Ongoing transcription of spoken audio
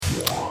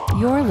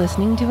You're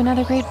listening to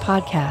another great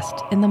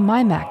podcast in the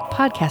MyMac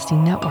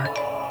Podcasting Network.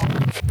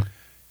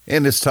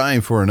 And it's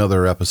time for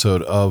another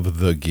episode of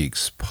The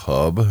Geeks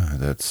Pub.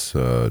 That's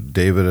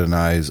David and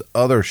I's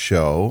other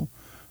show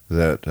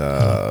that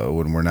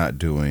when we're not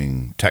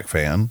doing Tech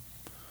Fan.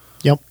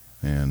 Yep.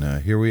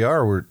 And here we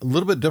are. We're a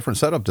little bit different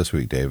setup this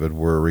week, David.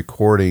 We're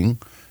recording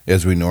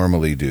as we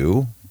normally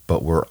do,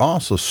 but we're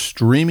also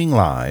streaming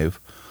live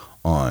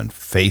on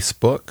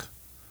Facebook,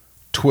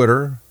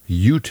 Twitter,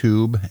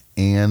 YouTube,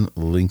 and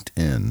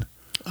LinkedIn.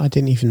 I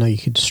didn't even know you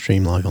could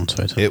stream live on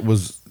Twitter. It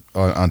was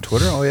on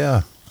Twitter? Oh,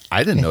 yeah.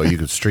 I didn't know you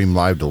could stream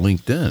live to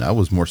LinkedIn. I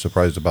was more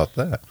surprised about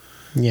that.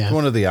 Yeah. It's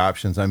one of the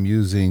options. I'm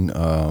using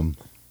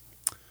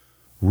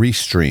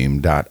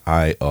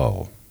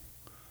Restream.io.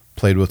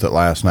 Played with it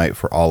last night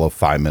for all of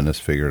 5 minutes,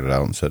 figured it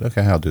out, and said,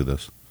 okay, I'll do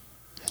this.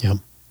 Yep.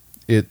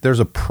 There's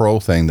a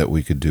pro thing that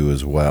we could do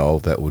as well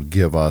that would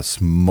give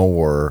us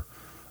more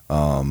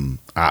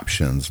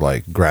options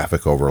like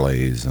graphic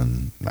overlays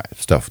and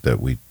stuff that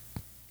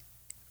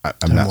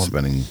I'm not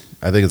spending.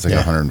 I think it's like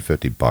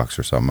 $150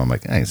 or something. I'm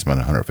like, I ain't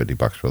spending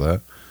 $150 for that.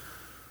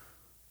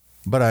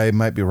 But I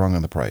might be wrong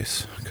on the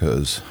price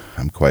because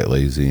I'm quite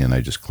lazy and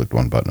I just clicked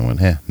one button and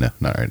went, no,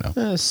 not right now.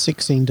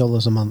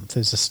 $16 a month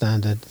is a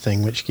standard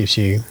thing, which gives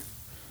you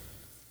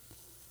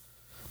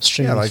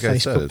streaming like Facebook I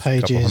said, it's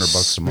pages, a couple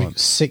 $100 a month.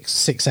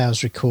 six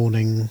hours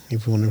recording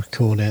if you want to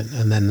record it,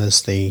 and then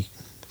there's the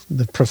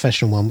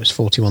professional one, which is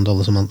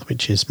 $41 a month,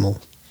 which is more.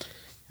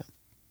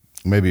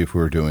 Maybe if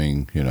we were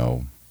doing,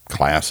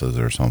 classes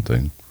or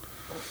something.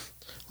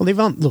 Well,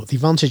 the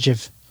advantage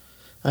of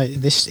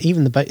this,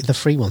 even the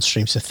free one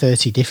streams to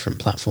 30 different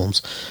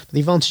platforms. But the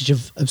advantage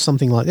of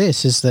something like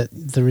this is that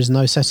there is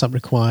no setup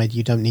required.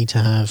 You don't need to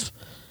have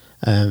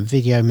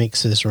video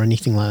mixers or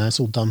anything like that.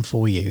 It's all done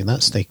for you.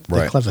 That's the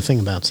clever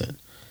thing about it.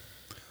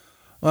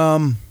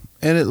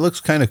 And it looks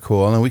kind of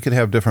cool. And we could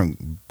have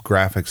different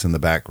graphics in the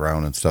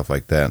background and stuff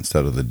like that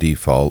instead of the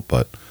default.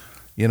 But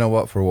you know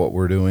what? For what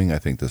we're doing, I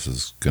think this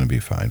is going to be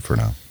fine for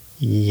now.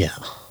 Yeah.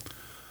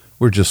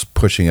 We're just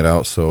pushing it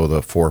out so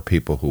the 4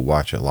 people who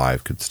watch it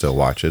live could still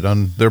watch it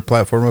on their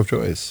platform of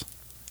choice.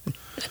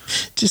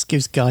 Just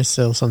gives Guy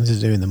Searle something to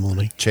do in the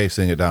morning.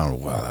 Chasing it down.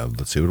 Well,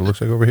 let's see what it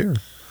looks like over here.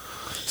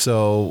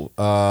 So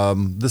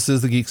this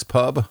is the Geeks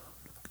Pub.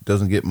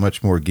 Doesn't get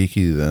much more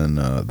geeky than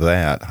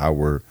that, how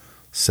we're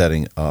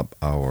setting up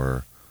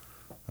our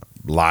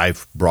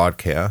live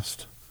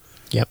broadcast.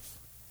 Yep.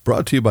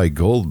 Brought to you by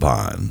Gold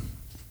Bond.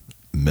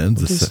 No,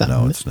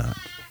 it's not.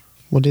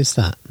 What is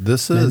that?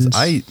 This is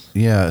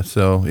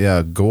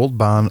Gold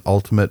Bond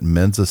Ultimate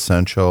Men's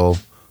Essential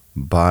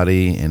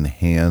Body and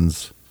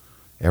Hands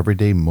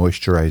Everyday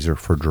Moisturizer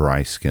for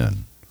Dry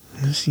Skin.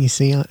 You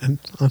see,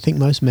 I think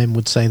most men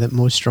would say that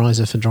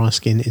moisturizer for dry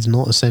skin is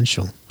not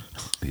essential.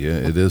 Yeah,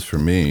 it is for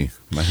me.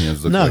 My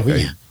hands look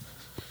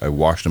I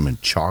washed them in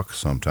chalk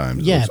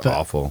sometimes. Yeah, it's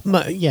awful.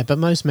 But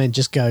most men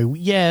just go,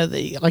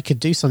 I could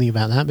do something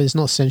about that, but it's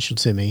not essential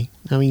to me.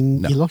 I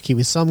mean, You're lucky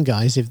with some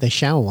guys if they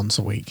shower once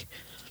a week.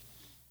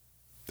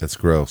 That's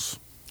gross.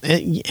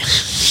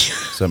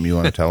 Something you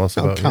want to tell us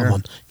about?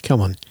 Come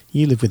on.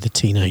 You live with a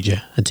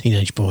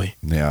teenage boy.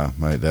 Yeah,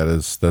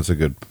 that's a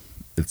good.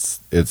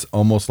 It's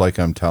almost like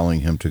I'm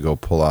telling him to go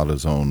pull out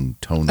his own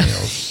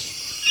toenails.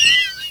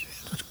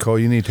 Cole,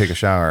 you need to take a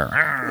shower.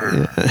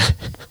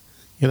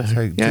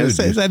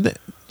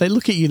 They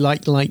look at you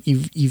like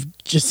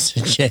you've just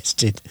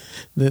suggested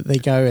that they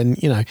go and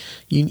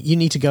you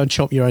need to go and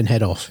chop your own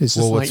head off. It's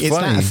just it's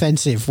that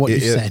offensive what you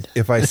said.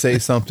 If I say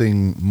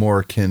something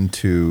more akin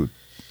to,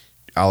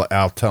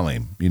 I'll tell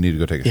him you need to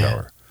go take a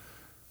shower.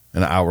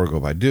 An hour go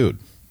by, dude.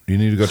 You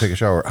need to go take a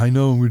shower. I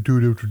know I'm going to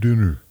do it after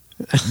dinner.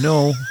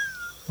 No,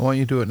 I want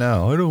you to do it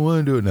now. I don't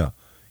want to do it now.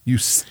 You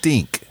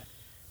stink.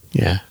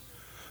 Yeah,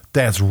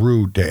 that's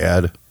rude,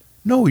 Dad.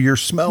 No, your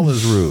smell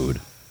is rude.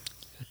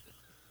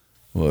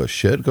 Well,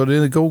 shit, go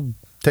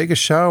take a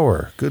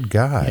shower. Good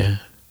guy.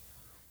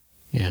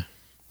 Yeah.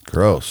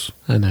 Gross.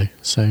 I know.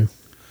 So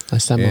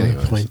that's that my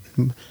point.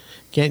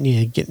 Do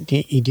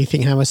you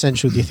think how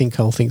essential do you think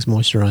Cole thinks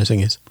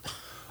moisturizing is?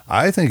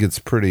 I think it's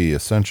pretty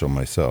essential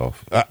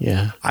myself.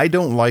 I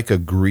don't like a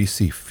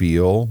greasy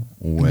feel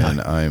when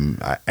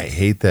I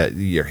hate that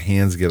your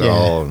hands get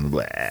all and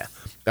blah.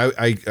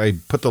 I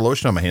put the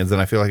lotion on my hands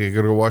and I feel like I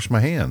gotta go wash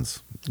my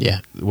hands. Yeah.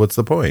 What's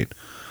the point?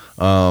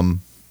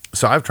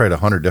 So I've tried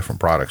 100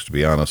 different products, to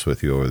be honest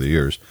with you, over the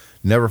years.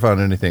 Never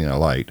found anything I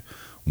liked.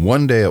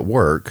 One day at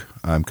work,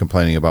 I'm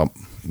complaining about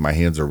my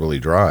hands are really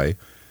dry,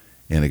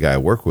 and a guy I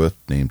work with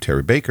named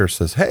Terry Baker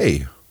says,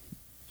 hey,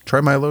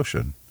 try my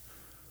lotion.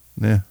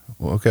 Yeah,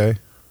 well, okay.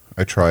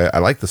 I try it. I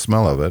like the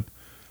smell of it,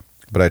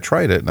 but I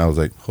tried it, and I was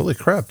like, holy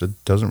crap, it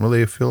doesn't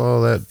really feel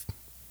all that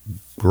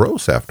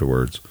gross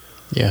afterwards.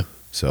 Yeah.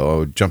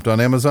 So I jumped on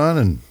Amazon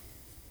and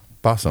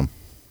bought some.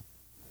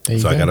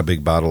 So I got a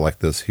big bottle like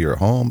this here at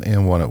home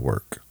and one at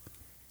work.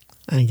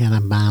 I got a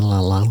bottle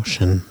of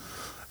lotion.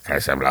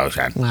 There's some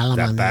lotion. Well, I'm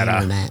on the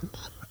internet.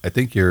 I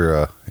think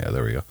you're,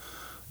 there we go.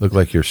 Looked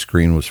like your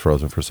screen was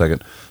frozen for a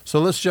second.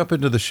 So let's jump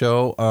into the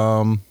show.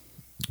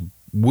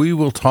 We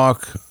will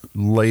talk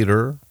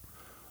later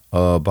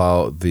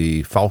about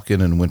the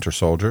Falcon and Winter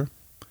Soldier,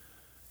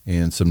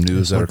 and some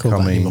news that are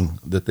coming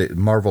that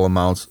Marvel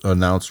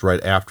announced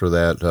right after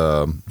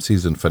that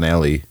season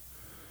finale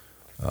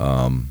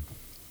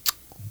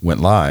went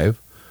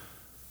live.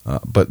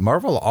 But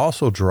Marvel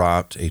also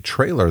dropped a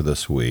trailer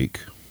this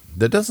week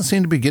that doesn't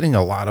seem to be getting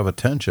a lot of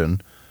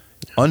attention,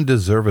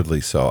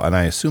 undeservedly so. And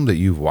I assume that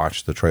you've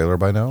watched the trailer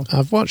by now.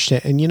 I've watched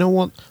it, and you know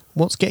what?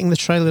 What's getting the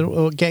trailer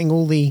or getting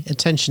all the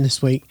attention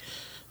this week?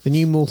 The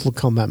new Mortal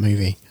Kombat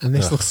movie, and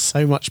this looks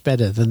so much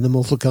better than the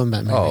Mortal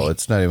Kombat movie. Oh,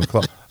 it's not even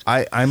close.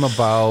 I'm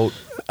about,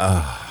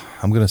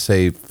 I'm going to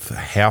say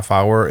half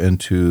hour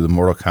into the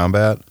Mortal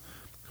Kombat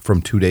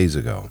from 2 days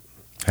ago.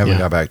 Haven't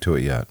got back to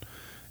it yet.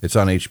 It's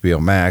on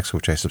HBO Max,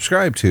 which I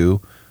subscribe to.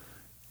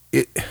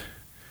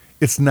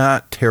 It's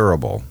not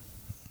terrible.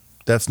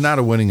 That's not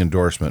a winning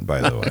endorsement, by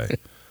the way.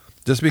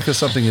 Just because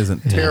something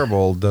isn't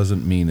terrible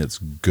doesn't mean it's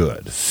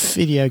good.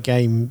 Video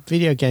game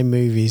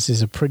movies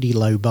is a pretty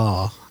low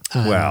bar.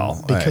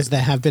 Because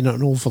there have been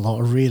an awful lot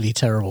of really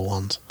terrible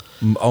ones.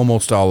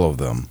 Almost all of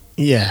them.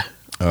 Yeah.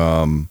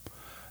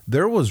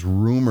 There was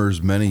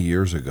rumors many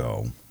years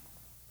ago,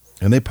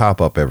 and they pop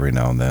up every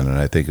now and then, and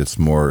I think it's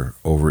more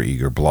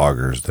overeager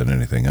bloggers than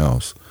anything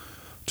else,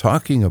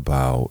 talking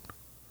about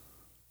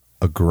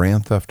a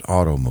Grand Theft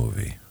Auto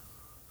movie.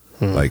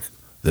 Like,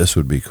 this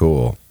would be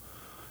cool.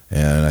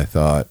 And I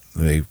thought,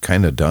 they've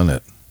kind of done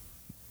it.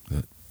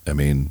 I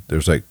mean,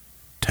 there's like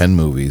 10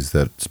 movies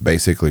that's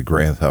basically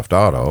Grand Theft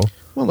Auto.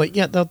 Well,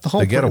 the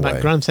whole point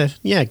about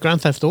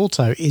Grand Theft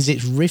Auto is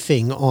it's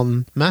riffing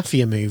on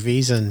mafia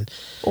movies and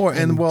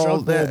drug war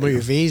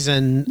movies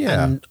and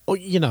Italian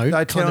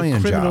kind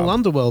of criminal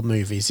underworld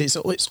movies. It's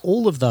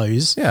all of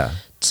those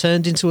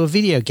turned into a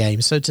video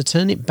game. So to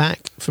turn it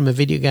back from a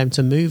video game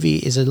to movie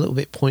is a little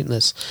bit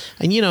pointless.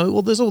 And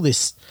there's all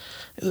this.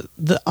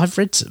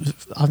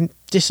 I'm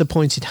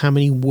disappointed how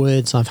many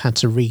words I've had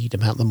to read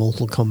about the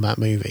Mortal Kombat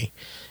movie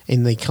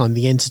in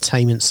the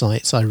entertainment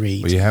sites I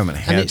read. Well, you haven't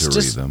had to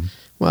read them.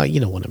 Well,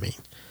 you know what I mean.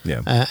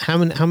 Yeah.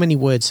 How many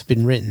words have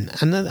been written?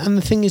 And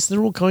the thing is,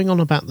 they're all going on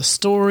about the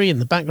story and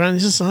the background.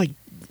 It's just like,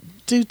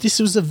 dude, this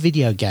was a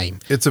video game.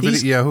 It's a video.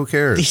 Yeah, who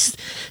cares?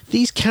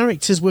 These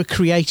characters were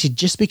created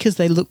just because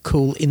they look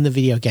cool in the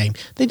video game.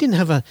 They didn't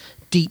have a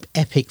deep,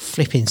 epic,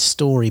 flipping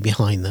story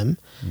behind them.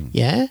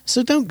 Yeah?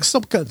 So don't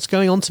stop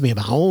going on to me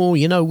about,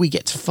 we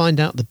get to find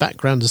out the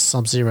background of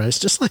Sub-Zero. It's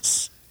just like,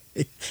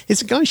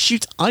 it's a guy who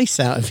shoots ice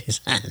out of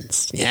his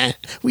hands. Yeah?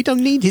 We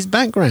don't need his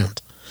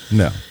background.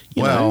 No.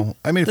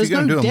 If you're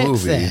going to do a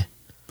movie, there.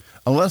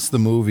 Unless the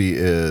movie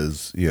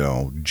is,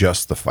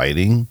 just the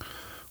fighting,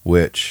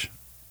 which,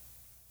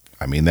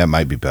 that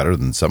might be better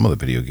than some of the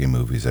video game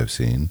movies I've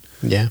seen.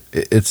 Yeah.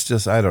 It's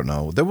just, I don't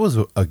know. There was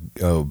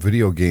a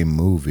video game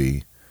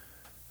movie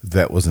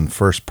that was in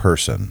first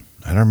person.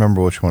 I don't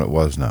remember which one it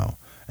was now.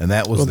 And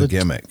that was the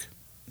gimmick.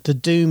 The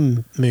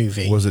Doom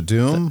movie. Was it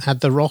Doom?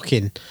 Had The Rock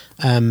in.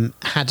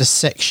 Had a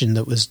section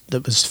that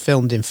was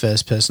filmed in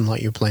first person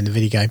like you were playing the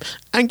video game.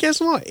 And guess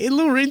what? It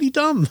looked really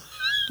dumb.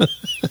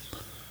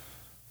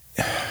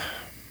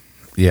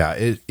 Yeah,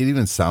 it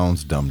even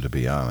sounds dumb, to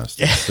be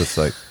honest. It's just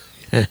like,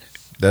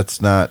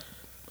 that's not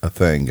a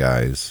thing,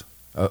 guys.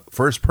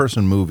 First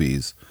person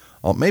movies,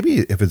 maybe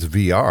if it's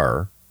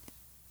VR,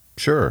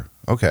 sure,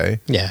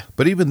 okay. Yeah.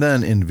 But even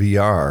then, in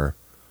VR,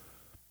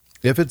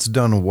 if it's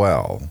done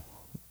well,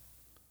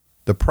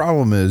 the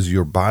problem is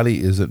your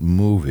body isn't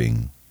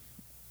moving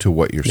to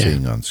what you're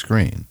seeing on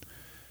screen.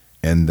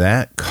 And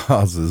that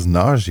causes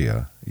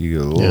nausea. You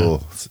get a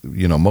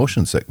little,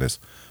 motion sickness.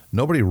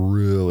 Nobody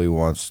really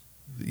wants,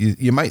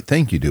 you might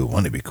think you do.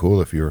 Wouldn't it be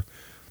cool if you're,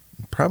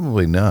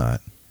 probably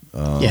not.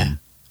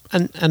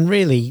 And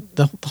really,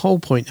 the whole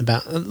point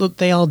about, look,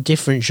 they are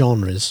different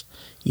genres.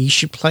 You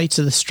should play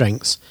to the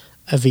strengths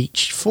of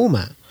each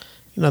format.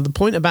 The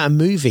point about a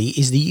movie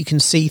is that you can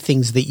see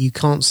things that you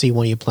can't see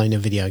while you're playing a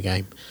video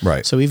game.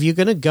 Right. So if you're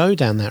going to go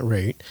down that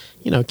route,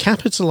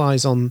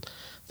 capitalize on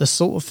the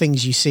sort of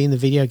things you see in the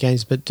video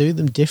games, but do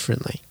them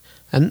differently,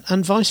 and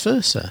vice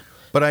versa.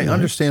 But I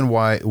understand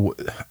why.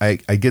 I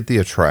get the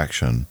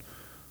attraction.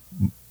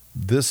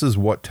 This is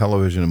what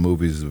television and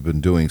movies have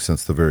been doing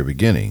since the very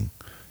beginning.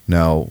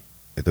 Now,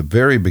 at the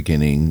very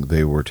beginning,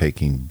 they were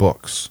taking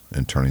books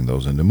and turning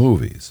those into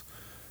movies.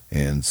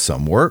 And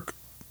some work,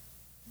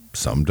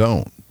 some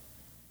don't.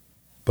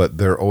 But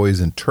they're always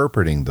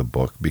interpreting the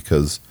book,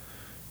 because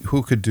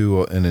who could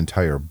do an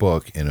entire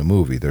book in a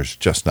movie? There's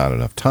just not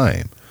enough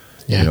time.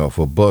 Yeah. If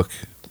a book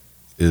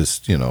is,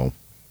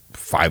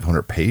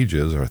 500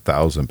 pages or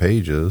 1,000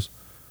 pages,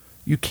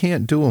 you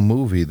can't do a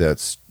movie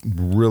that's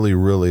really,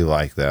 really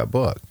like that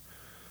book.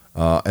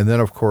 And then,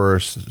 of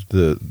course,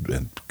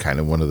 and kind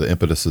of one of the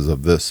impetuses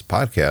of this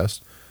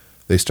podcast,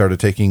 they started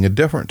taking a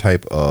different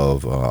type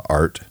of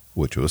art,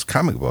 which was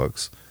comic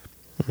books,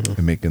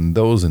 and making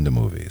those into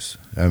movies.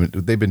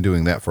 They've been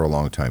doing that for a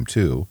long time,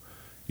 too.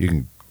 You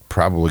can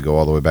probably go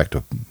all the way back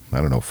to,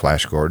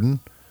 Flash Gordon.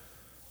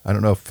 I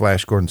don't know if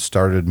Flash Gordon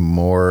started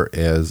more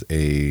as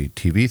a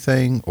TV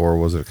thing or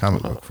was it a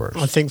comic book first?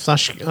 I think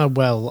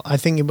I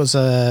think it was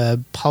a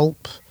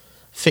pulp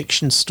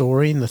fiction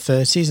story in the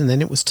 30s, and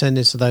then it was turned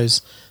into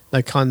those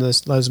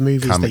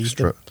movies. Comic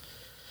strip.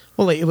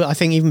 I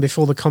think even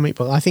before the comic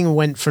book, I think it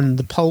went from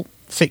the pulp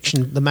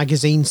fiction, the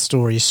magazine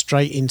stories,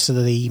 straight into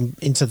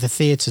the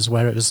theaters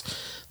where it was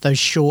those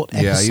short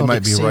episodic you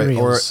might be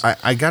serials. right.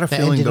 Or I got a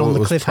feeling though it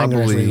was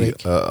probably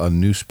a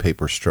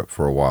newspaper strip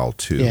for a while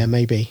too. Yeah,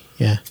 maybe.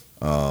 Yeah.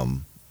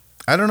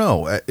 I don't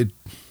know.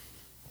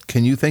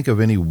 Can you think of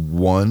any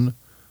one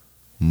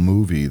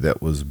movie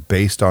that was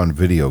based on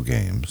video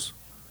games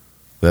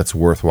that's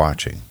worth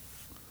watching?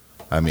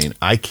 I mean,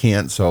 I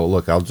can't. So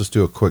look, I'll just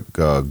do a quick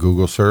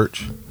Google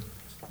search.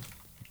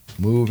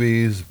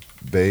 Movies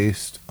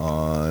based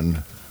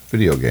on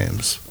video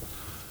games.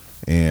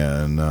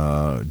 And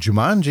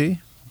Jumanji.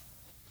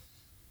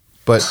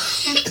 But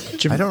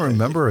I don't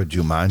remember a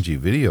Jumanji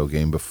video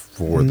game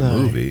before the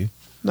movie.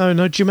 No,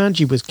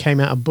 Jumanji came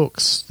out of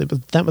books.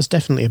 That was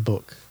definitely a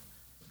book.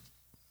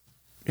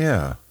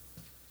 Yeah.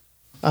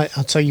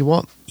 I'll tell you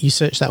what, you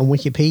search that on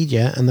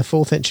Wikipedia and the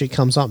fourth entry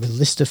comes up with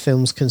list of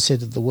films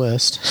considered the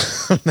worst.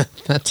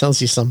 That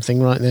tells you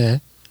something right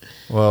there.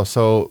 Well,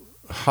 so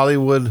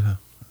Hollywood,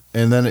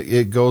 and then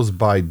it goes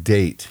by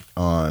date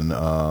on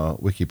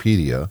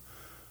Wikipedia.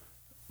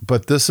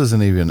 But this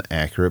isn't even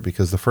accurate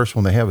because the first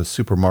one they have is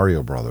Super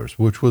Mario Brothers,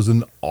 which was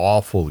an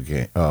awful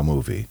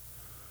movie.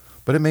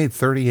 But it made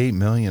 $38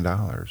 million,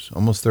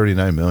 almost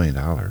 $39 million.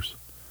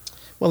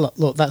 Well,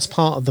 look, that's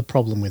part of the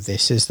problem with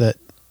this is that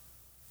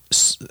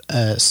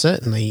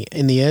certainly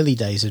in the early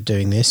days of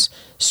doing this,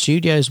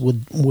 studios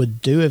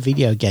would do a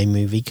video game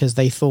movie because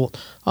they thought,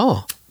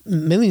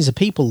 millions of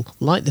people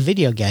like the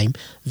video game,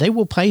 they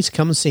will pay to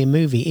come and see a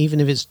movie even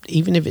if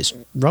it's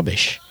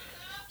rubbish.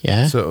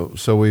 Yeah.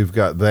 So we've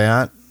got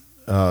that.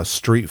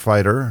 Street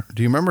Fighter.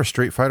 Do you remember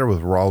Street Fighter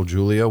with Raul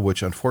Julia,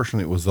 which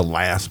unfortunately was the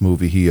last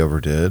movie he ever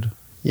did?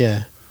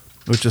 Yeah.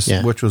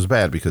 Which was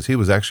bad because he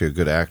was actually a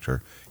good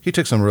actor. He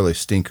took some really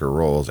stinker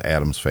roles,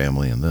 Addams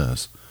Family and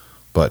this,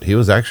 but he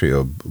was actually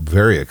a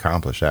very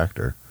accomplished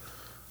actor.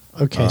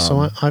 Okay,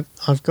 so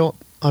I've got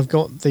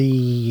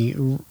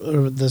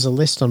there's a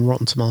list on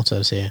Rotten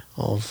Tomatoes here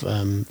of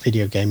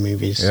video game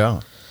movies.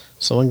 Yeah.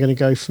 So I'm going to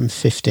go from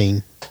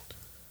 15.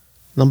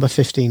 Number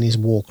 15 is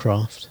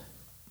Warcraft,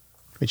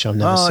 which I've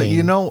never seen.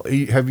 You know,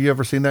 have you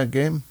ever seen that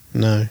game?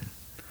 No.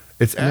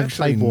 It's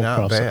actually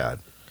not bad.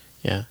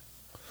 Yeah.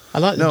 I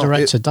like the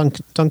director.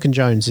 Duncan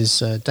Jones is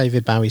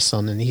David Bowie's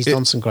son, and he's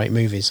done some great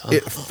movies. I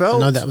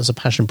know that was a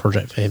passion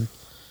project for him.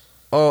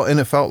 Oh, and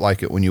it felt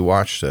like it when you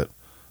watched it.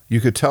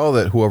 You could tell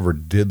that whoever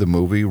did the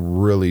movie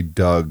really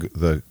dug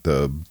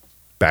the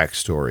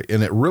backstory.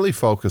 And it really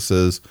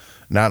focuses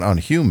not on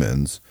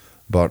humans,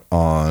 but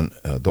on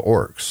the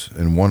orcs,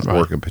 and one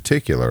orc in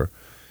particular.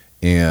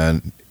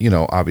 And,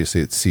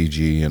 obviously it's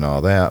CG and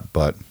all that,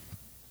 but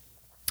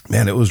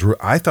man,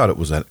 I thought it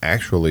was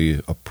actually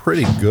a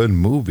pretty good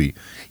movie.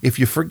 If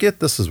you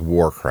forget this is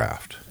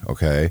Warcraft,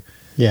 okay?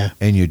 Yeah.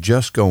 And you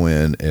just go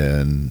in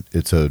and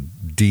it's a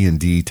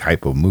D&D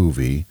type of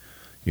movie,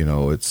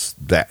 it's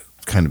that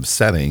kind of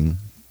setting.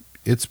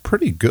 It's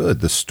pretty good.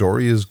 The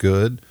story is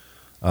good.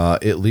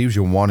 It leaves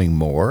you wanting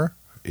more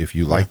if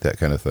you like that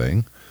kind of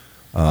thing.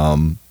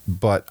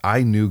 But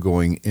I knew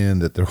going in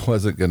that there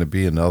wasn't going to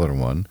be another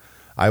one.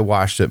 I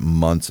watched it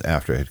months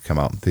after it had come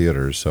out in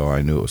theaters, so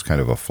I knew it was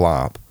kind of a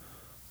flop.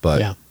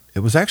 But it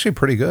was actually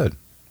pretty good.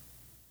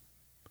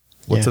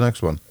 What's the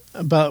next one?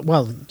 But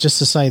just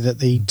to say that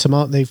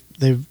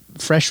the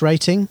fresh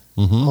rating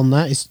on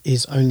that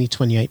is only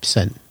 28%,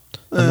 and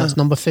that's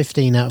number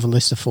 15 out of a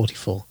list of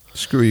 44.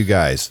 Screw you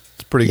guys!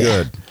 It's pretty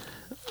good.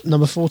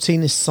 Number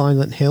 14 is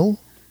Silent Hill.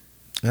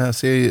 Yeah,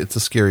 see, it's a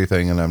scary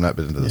thing, and I've not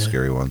been into the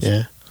scary ones.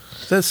 Yeah.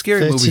 The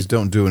scary movies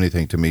don't do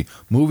anything to me.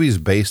 Movies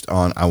based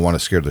on I want to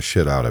scare the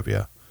shit out of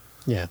you.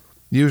 Yeah.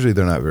 Usually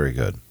they're not very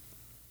good.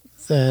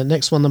 The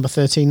next one, number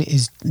 13,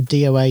 is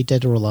DOA,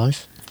 Dead or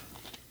Alive.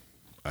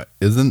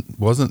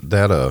 Wasn't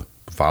that a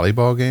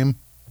volleyball game?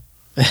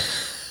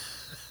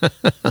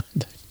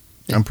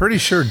 I'm pretty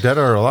sure Dead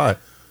or Alive.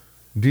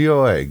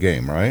 DOA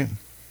game, right?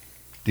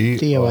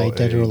 DOA,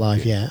 Dead or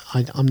Alive, yeah.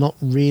 I'm not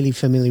really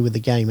familiar with the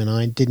game, and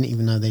I didn't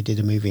even know they did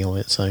a movie on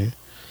it, so...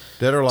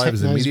 Dead or Alive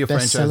is a media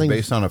franchise best-selling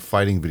based on a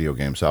fighting video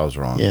game, so I was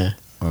wrong. Yeah.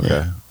 Okay.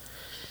 Yeah.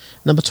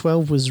 Number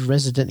 12 was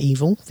Resident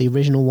Evil, the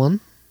original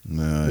one,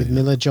 with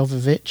Mila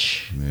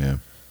Jovovich. Yeah.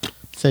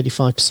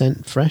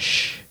 35%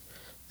 fresh.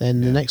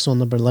 Then the next one,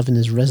 number 11,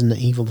 is Resident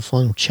Evil, the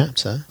final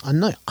chapter.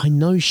 I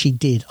know she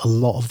did a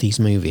lot of these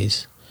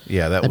movies.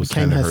 Yeah, that was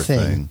kind of her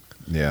thing.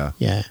 Yeah.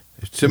 Yeah.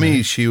 To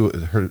me,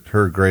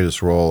 her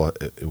greatest role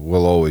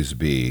will always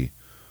be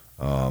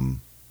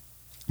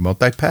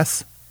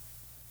Multipass.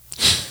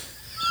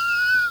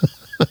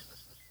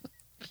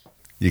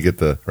 You get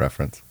the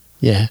reference?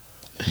 Yeah.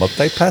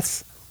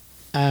 Multipass?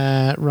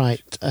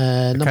 Right.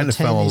 I Number kind of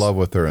 10 fell in love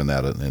with her in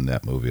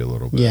that movie a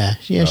little bit. Yeah,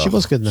 she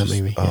was good in that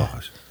movie.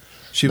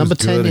 She was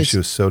good and she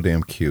was so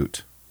damn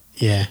cute.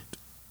 Yeah.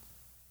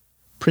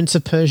 Prince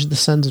of Persia: The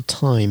Sands of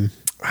Time.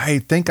 I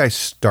think I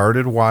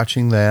started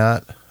watching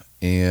that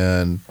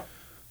and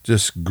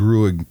just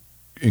grew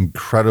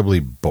incredibly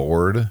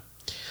bored.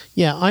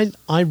 Yeah,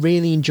 I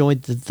really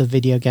enjoyed the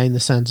video game, The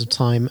Sands of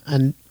Time,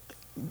 and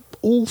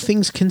all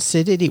things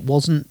considered, it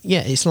wasn't.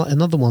 Yeah, it's like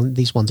another one of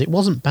these ones. It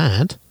wasn't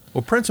bad.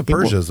 Well, Prince of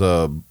Persia's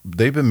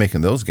they've been making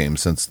those games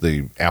since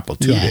the Apple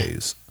II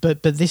days.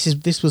 But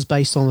this was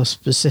based on a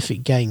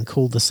specific game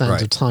called The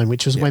Sands of Time,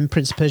 which was when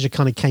Prince of Persia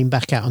kind of came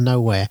back out of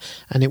nowhere,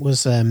 and it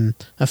was a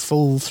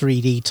full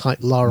 3D type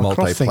Lara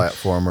Croft thing.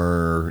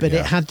 Multi-platformer. But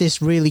it had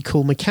this really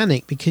cool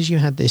mechanic because you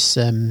had this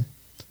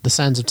The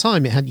Sands of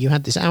Time. You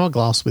had this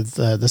hourglass with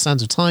The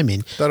Sands of Time in.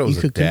 I thought it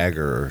was a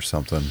dagger or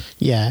something.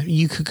 Yeah,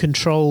 you could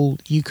control.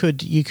 You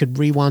could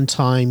rewind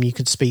time. You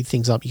could speed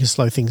things up. You could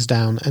slow things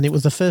down. And it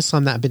was the first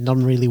time that had been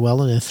done really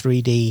well in a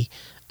 3D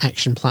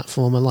action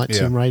platformer like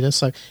Tomb Raider.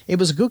 So it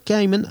was a good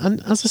game.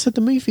 And as I said,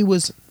 the movie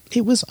was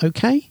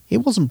okay. It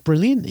wasn't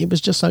brilliant. It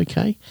was just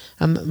okay.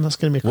 And that's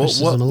going to be a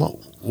criticism a lot.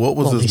 What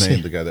was his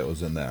name? The guy that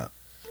was in that?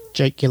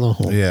 Jake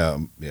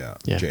Gyllenhaal. Yeah.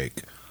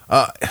 Jake.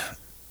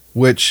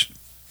 Which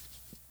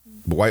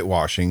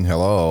whitewashing,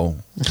 hello,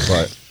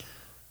 but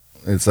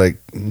it's like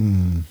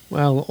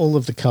well, all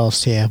of the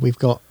cast here, we've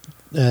got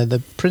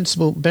the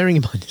principal, bearing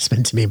in mind it's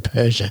meant to be in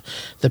Persia,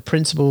 the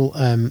principal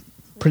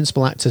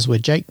actors were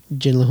Jake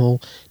Gyllenhaal,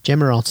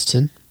 Gemma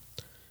Arterton,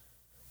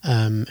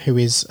 who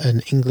is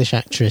an English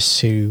actress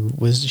she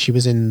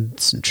was in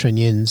St.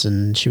 Trinians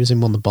and she was in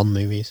one of the Bond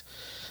movies,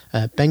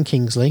 Ben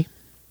Kingsley,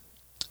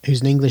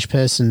 who's an English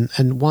person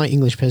and white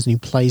English person who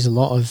plays a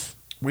lot of.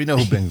 We know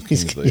who Ben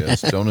Kingsley is.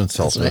 Don't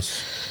insult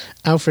us.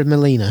 Alfred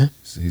Molina.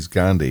 He's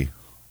Gandhi.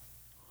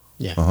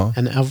 Yeah.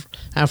 And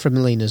Alfred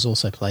Molina's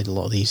also played a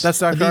lot of these. That's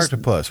Dr.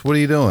 Octopus. What are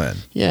you doing?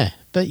 Yeah,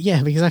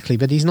 exactly.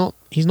 But he's not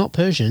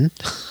Persian.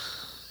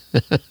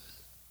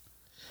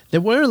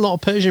 There were a lot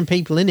of Persian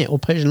people in it, or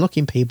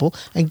Persian-looking people,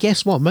 and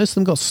guess what? Most of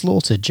them got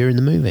slaughtered during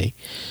the movie.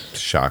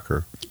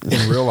 Shocker.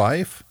 In real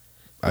life?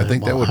 I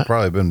think that would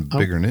probably have been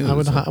bigger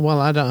news.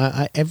 I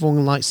don't.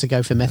 Everyone likes to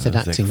go for method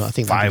acting, but I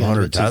think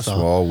 500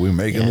 decibel. We're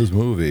making this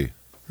movie,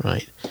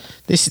 right?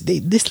 This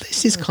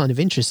list is kind of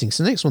interesting.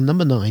 So, next one,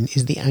 number 9,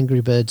 is the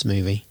Angry Birds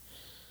movie.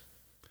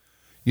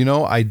 You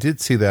know, I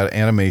did see that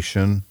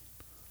animation,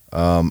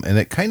 and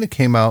it kind of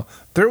came out.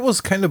 There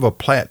was kind of a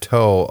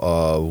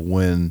plateau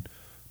when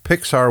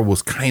Pixar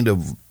was kind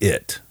of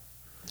it,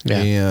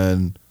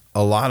 and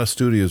a lot of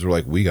studios were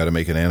like, "We got to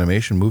make an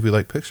animation movie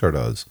like Pixar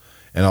does."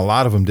 And a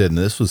lot of them did. And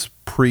this was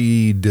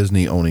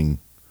pre-Disney owning.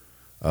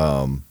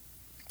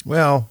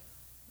 Well,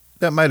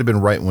 that might have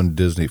been right when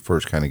Disney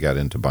first kind of got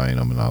into buying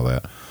them and all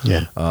that.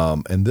 Yeah.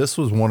 And this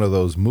was one of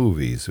those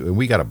movies. And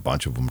we got a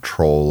bunch of them,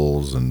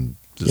 Trolls and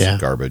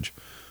just garbage.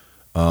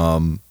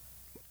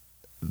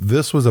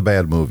 This was a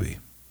bad movie.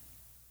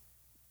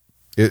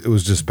 It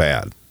was just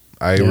bad.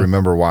 I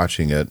remember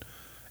watching it.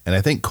 And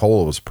I think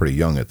Cole was pretty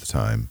young at the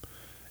time.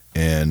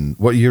 And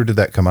what year did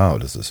that come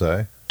out, does it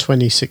say?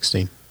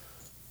 2016.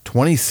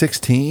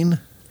 2016?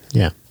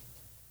 Yeah.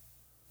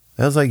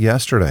 That was like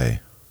yesterday.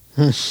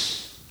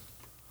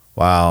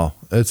 Wow.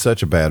 It's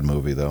such a bad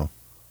movie, though.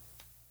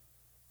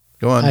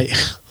 Go on. I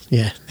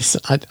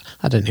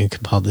don't know who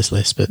compiled this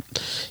list, but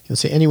you'll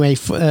see. Anyway,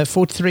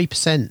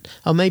 43%.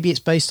 Oh, maybe it's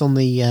based on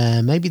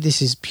the... maybe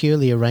this is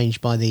purely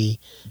arranged by the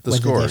whether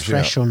scores, they're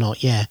fresh or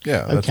not. Yeah.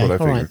 Yeah, that's what I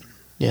figured. Right.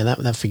 Yeah,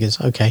 that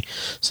figures. Okay.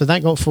 So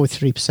that got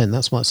 43%.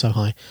 That's why it's so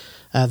high.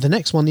 The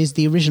next one is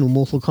the original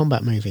Mortal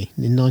Kombat movie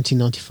in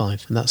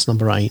 1995, and that's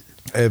number 8.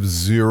 I have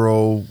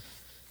zero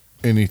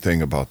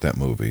anything about that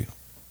movie.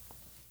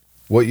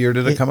 What year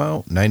did it come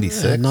out?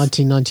 96?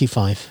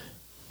 1995.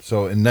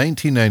 So in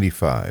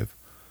 1995,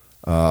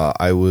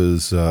 I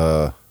was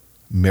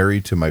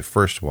married to my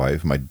first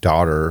wife. My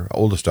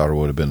oldest daughter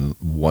would have been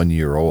 1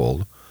 year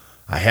old.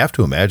 I have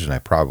to imagine I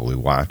probably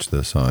watched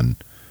this on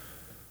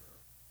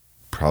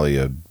probably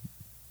a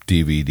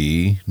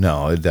DVD.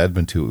 No, that'd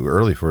been too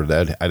early for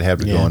that. I'd have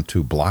to go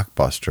into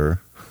Blockbuster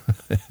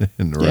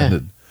and rent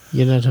it.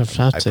 You don't have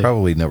to. I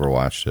probably never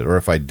watched it, or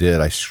if I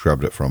did, I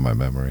scrubbed it from my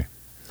memory.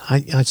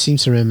 I seem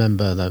to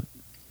remember that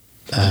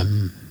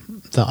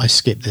that I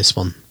skipped this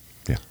one.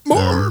 Yeah,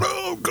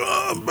 Mortal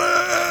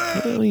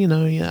Kombat.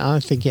 Well, I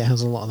think it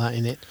has a lot of that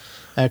in it.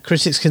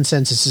 Critics'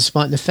 consensus: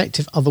 despite an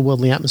effective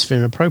otherworldly atmosphere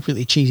and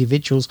appropriately cheesy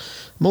visuals,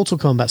 Mortal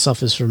Kombat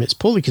suffers from its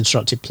poorly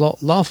constructed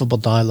plot, laughable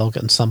dialogue,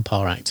 and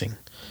subpar acting.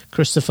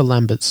 Christopher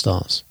Lambert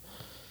stars.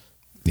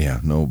 Yeah,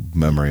 no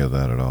memory of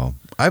that at all.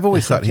 I've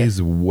always thought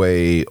he's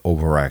way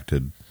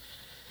overacted.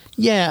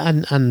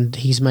 Yeah, and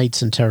he's made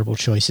some terrible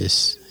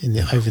choices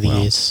over the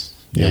years.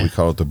 Yeah, we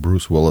call it the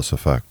Bruce Willis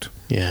effect.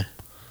 Yeah.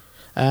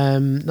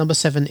 Number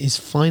 7 is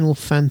Final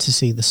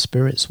Fantasy: The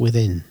Spirits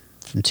Within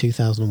from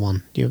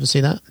 2001. Do you ever see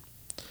that?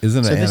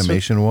 Isn't it an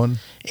animation one?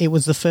 It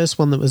was the first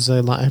one that was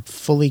like a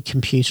fully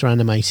computer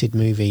animated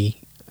movie.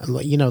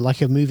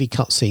 Like a movie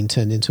cutscene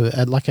turned into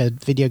like a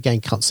video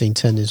game cutscene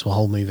turned into a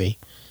whole movie.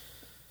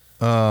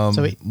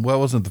 It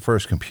wasn't the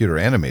first computer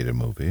animated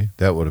movie.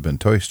 That would have been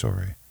Toy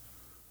Story.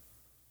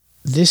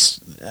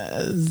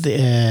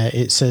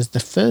 it says the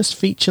first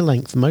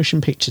feature-length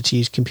motion picture to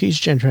use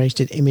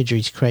computer-generated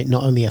imagery to create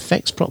not only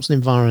effects, props, and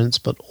environments,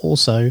 but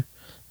also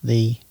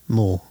the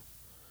more.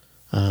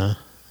 And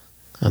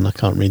I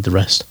can't read the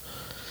rest.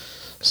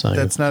 So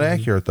That's not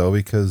accurate, though,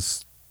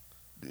 because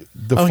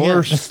the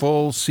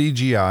full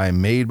CGI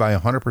made by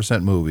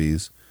 100%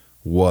 movies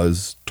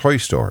was Toy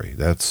Story.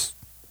 That's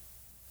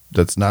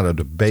not a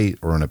debate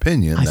or an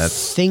opinion.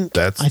 That's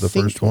the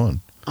first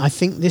one. I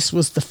think this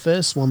was the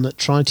first one that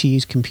tried to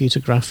use computer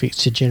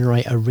graphics to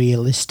generate a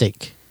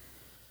realistic,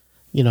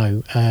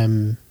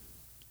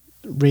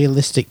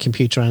 realistic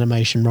computer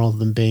animation rather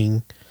than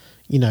being,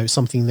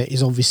 something that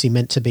is obviously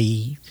meant to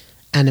be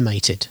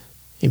animated.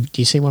 Do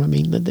you see what I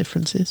mean? The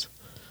difference is?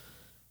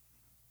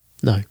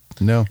 No.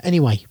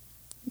 Anyway,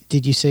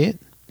 did you see it?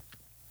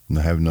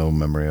 I have no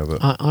memory of it.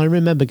 I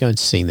remember going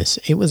to see this.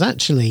 It was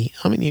actually,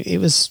 it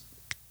was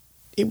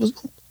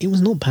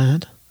not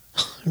bad.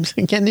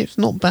 Again, it's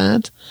not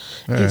bad.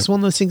 All it's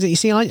one of those things that you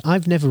see.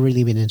 I've never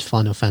really been into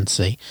Final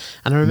Fantasy,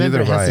 and I remember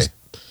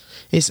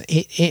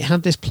it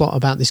had this plot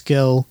about this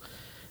girl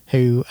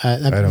who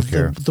I don't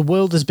care. The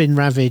world has been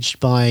ravaged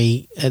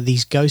by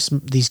these ghost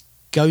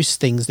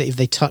things that if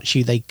they touch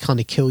you, they kind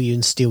of kill you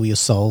and steal your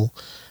soul,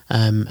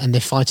 and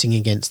they're fighting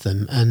against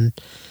them. And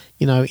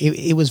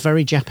it was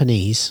very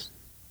Japanese,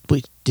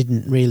 which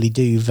didn't really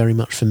do very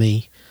much for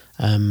me.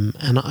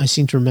 And I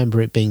seem to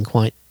remember it being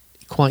quite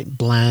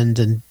bland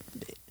and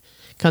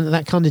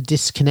kind of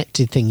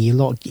disconnected thing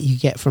you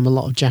get from a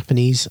lot of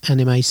Japanese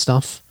anime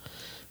stuff,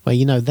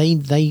 where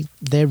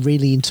they're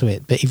really into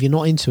it, but if you're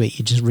not into it,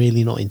 you're just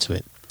really not into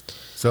it.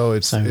 So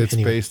it's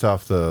anyway. Based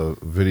off the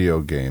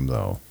video game,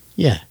 though.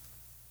 Yeah,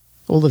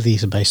 all of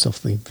these are based off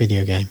the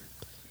video game.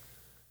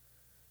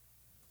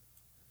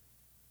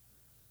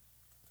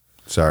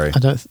 Sorry, I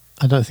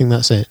don't think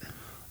that's it.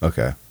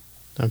 Okay.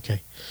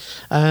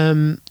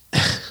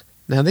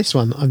 Now this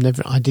one,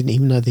 I didn't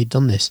even know they'd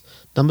done this.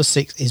 Number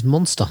 6 is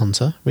Monster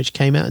Hunter, which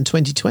came out in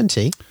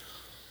 2020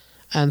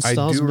 and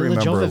stars Mila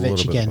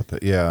Jovovich again.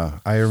 Yeah,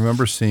 I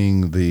remember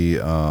seeing the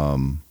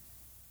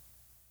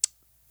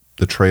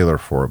trailer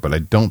for it, but I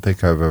don't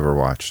think I've ever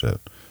watched it.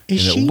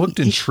 It looked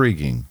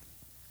intriguing.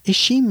 Is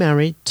she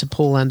married to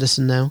Paul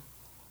Anderson now?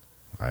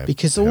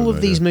 Because all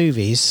of these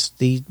movies,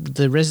 the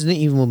Resident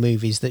Evil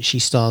movies that she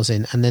stars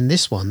in, and then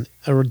this one,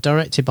 are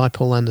directed by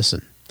Paul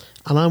Anderson.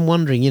 And I'm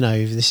wondering,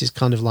 if this is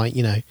kind of like,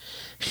 get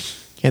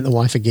the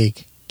wife a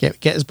gig.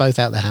 Get us both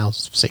out of the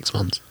house for 6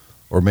 months.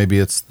 Or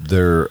maybe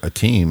they're a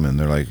team and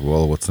they're like,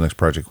 well, what's the next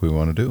project we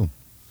want to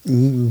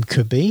do?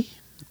 Could be.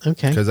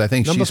 Okay. Because I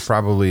think she's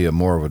probably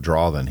more of a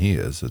draw than he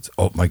is. It's,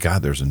 oh my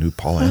God, there's a new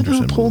Paul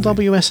Anderson movie. Paul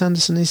W.S.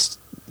 Anderson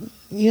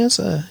he has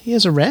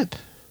a rep.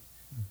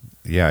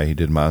 Yeah, he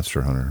did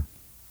Monster Hunter.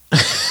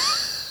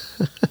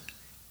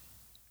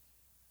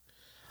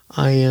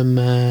 I am.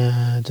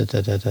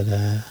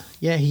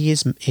 Yeah, he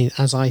is.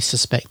 As I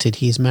suspected,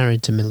 he is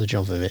married to Mila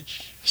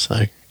Jovovich.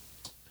 So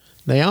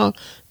they are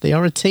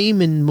a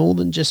team in more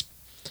than just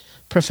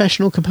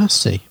professional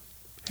capacity.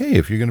 Hey,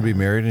 if you're going to be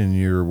married and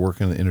you're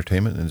working in the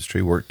entertainment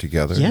industry, work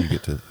together. Yeah. You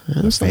get to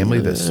a family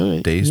that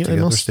stays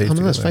together. Stays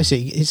together. Let's face it,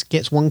 it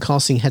gets one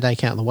casting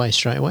headache out of the way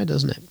straight away,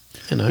 doesn't it?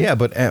 Yeah,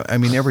 but I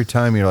mean, every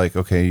time you're like,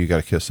 okay, you got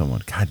to kiss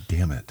someone. God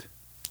damn it!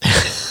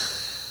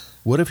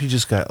 What if you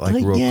just got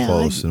real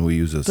close and we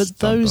use a stunt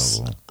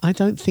double? I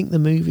don't think the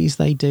movies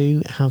they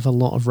do have a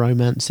lot of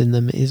romance in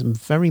them. It is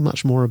very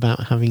much more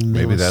about having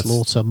Mila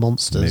slaughter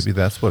monsters. Maybe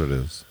that's what it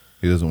is.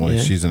 He doesn't want.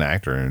 Yeah. She's an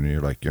actor, and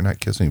you're like, you're not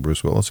kissing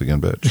Bruce Willis again,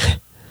 bitch.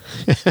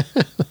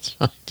 That's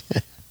right.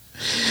 Yeah.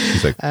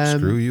 He's like,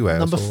 screw you,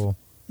 asshole.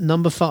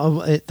 Number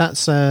 5.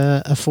 That's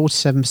a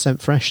 47%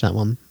 fresh. That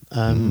one.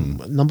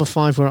 Number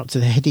 5, we're up to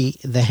the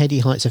heady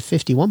heights of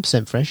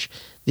 51% fresh.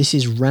 This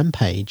is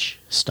Rampage,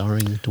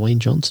 starring Dwayne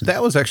Johnson.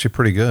 That was actually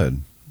pretty good.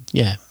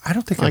 Yeah. I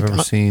don't think I've ever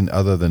seen,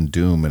 other than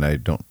Doom, and I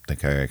don't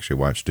think I actually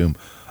watched Doom.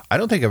 I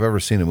don't think I've ever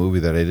seen a movie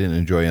that I didn't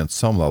enjoy on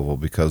some level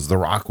because The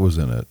Rock was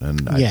in it.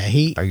 And I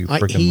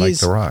freaking like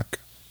The Rock.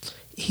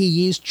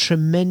 He is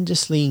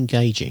tremendously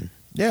engaging.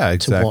 Yeah,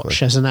 exactly. To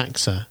watch as an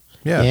actor.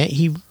 Yeah.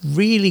 He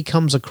really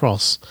comes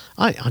across.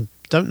 I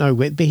don't know,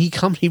 but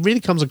he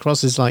really comes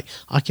across as like,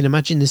 I can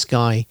imagine this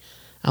guy,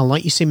 and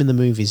like you see him in the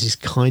movies, he's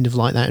kind of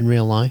like that in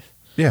real life.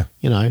 Yeah.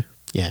 Yeah.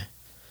 Yeah,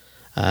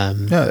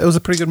 it was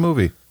a pretty good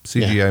movie.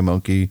 CGI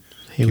monkey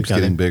keeps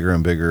getting bigger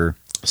and bigger.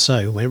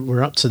 So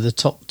we're up to the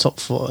top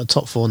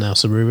four now,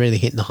 so we're really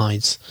hitting the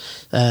heights.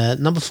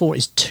 Number 4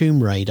 is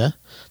Tomb Raider.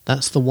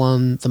 That's the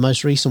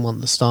most recent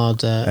one that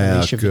starred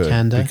Alicia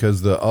Vikander.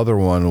 Because the other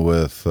one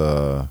with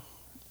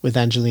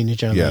Angelina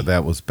Jolie. Yeah,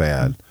 that was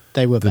bad.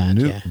 They were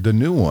bad. The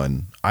new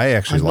one, I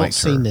actually like her. I've not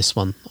seen this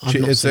one.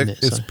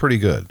 It's pretty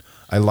good.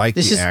 I like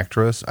the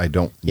actress. I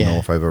don't know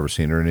if I've ever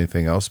seen her in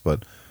anything else,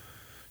 but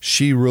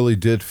she really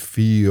did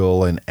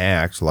feel and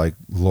act like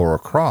Lara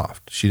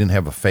Croft. She didn't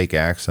have a fake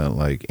accent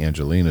like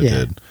Angelina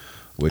did.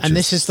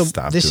 This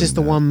is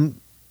the one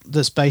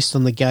that's based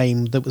on the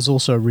game that was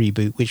also a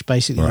reboot, which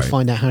basically Right. you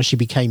find out how she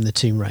became the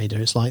Tomb Raider.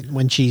 It's like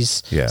when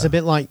she's it's a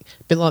bit like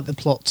the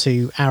plot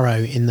to Arrow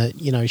in that,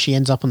 you know, she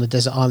ends up on a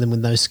desert island with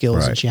no skills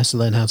Right. and she has to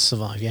learn how to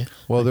survive. Yeah.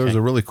 Well, there was Okay.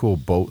 a really cool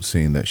boat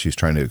scene that she's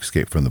trying to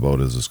escape from the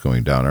boat as it's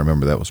going down. I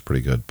remember that was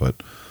pretty good. But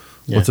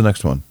Yeah. what's the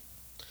next one?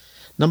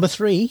 Number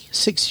 3,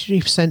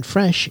 63%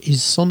 fresh,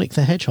 is Sonic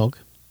the Hedgehog.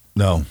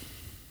 No.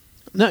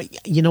 No,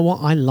 you know what?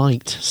 I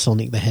liked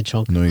Sonic the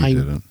Hedgehog. No, you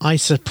didn't. I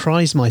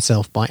surprised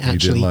myself by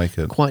actually like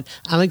it. quite.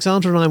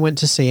 Alexander and I went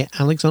to see it.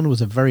 Alexander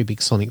was a very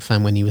big Sonic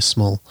fan when he was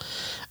small,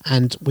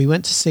 and we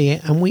went to see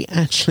it, and we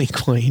actually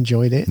quite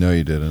enjoyed it. No,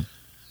 you didn't.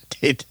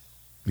 Did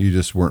You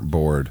just weren't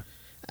bored.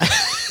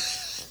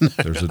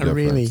 There's a difference.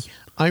 really?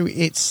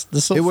 It's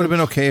the sort It of would have thing-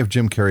 been okay if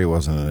Jim Carrey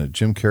wasn't in it.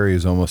 Jim Carrey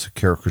is almost a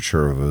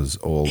caricature of his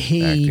old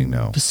He acting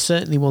now.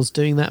 certainly was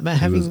doing that, but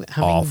having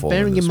awful in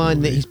bearing in this mind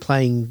that movie. he's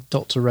playing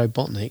Dr.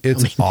 Robotnik,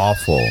 It's I mean,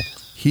 awful.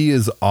 He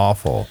is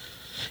awful.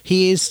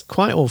 he is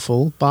quite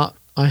awful. But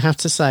I have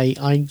to say,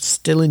 I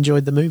still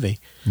enjoyed the movie.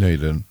 No, you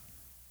didn't.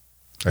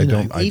 I You know,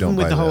 don't. I even don't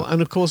with buy the whole, that.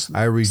 and of course,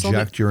 I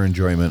reject your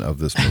enjoyment of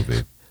this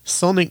movie.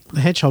 Sonic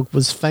the Hedgehog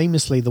was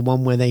famously the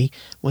one where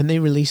when they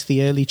released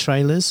the early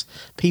trailers,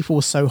 people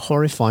were so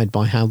horrified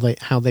by how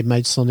they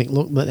made Sonic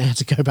look that they had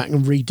to go back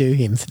and redo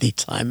him for the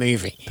entire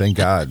movie. Thank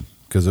God,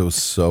 because it was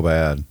so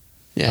bad.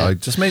 Yeah. Like,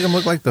 just make him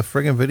look like the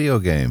friggin' video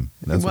game.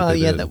 That's what they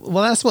did.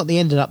 That's what they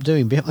ended up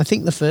doing. But I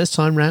think the first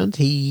time round,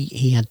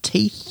 he had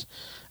teeth.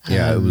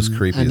 Yeah, it was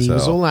creepy and as he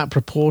was hell. all out of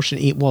proportion.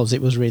 It was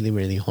really,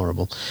 really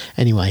horrible.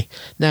 Anyway,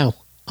 now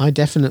I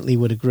definitely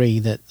would agree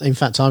that. In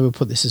fact, I would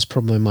put this as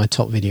probably my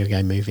top video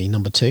game movie.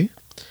 Number 2,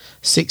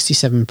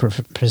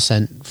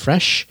 67%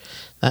 fresh.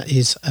 That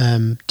is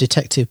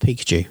Detective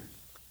Pikachu.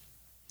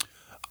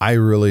 I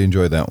really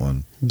enjoyed that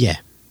one. Yeah,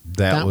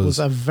 That was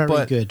a very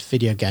but- good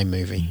video game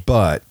movie.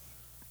 But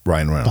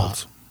Ryan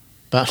Reynolds.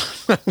 But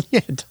yeah,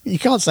 you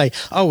can't say,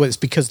 "Oh, it's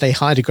because they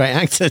hired a great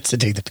actor to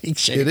do the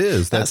Pikachu." It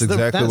is. That's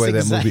exactly the way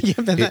that movie.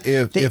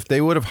 Yeah, but If they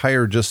would have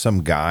hired just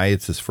some guy,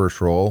 it's his first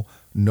role.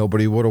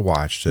 Nobody would have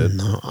watched it.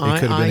 No, it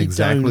could have been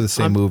exactly the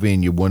same movie,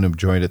 and you wouldn't have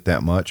enjoyed it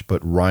that much. But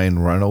Ryan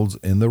Reynolds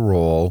in the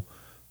role,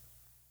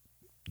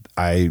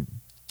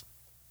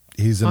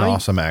 he's an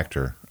awesome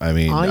actor. I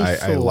mean,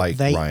 I like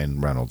Ryan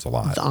Reynolds a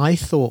lot. I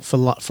thought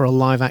for a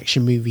live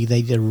action movie,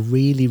 they did a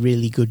really,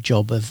 really good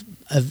job of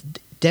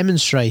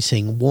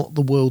demonstrating what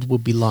the world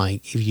would be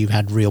like if you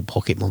had real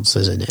pocket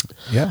monsters in it.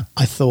 Yeah.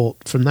 I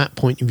thought from that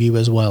point of view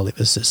as well, it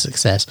was a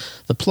success.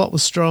 The plot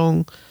was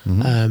strong.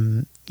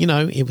 You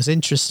know, it was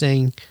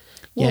interesting.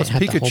 Well, it it's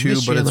had the whole Pikachu,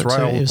 mystery but it's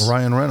element to it. It was-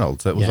 Ryan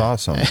Reynolds. That was Yeah.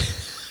 awesome.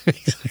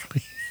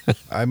 Exactly.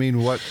 I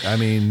mean, what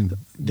The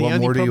what only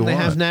more do you problem they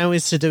want? have now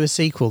is to do a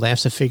sequel. They have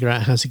to figure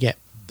out how to get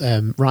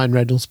Ryan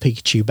Reynolds'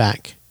 Pikachu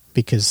back,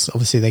 because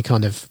obviously they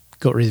kind of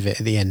got rid of it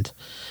at the end.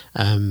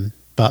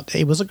 But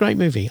it was a great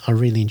movie. I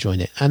really enjoyed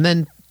it. And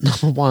then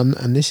number 1,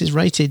 and this is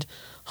rated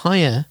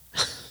higher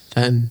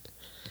than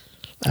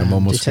I'm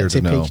almost scared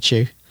to Detective know.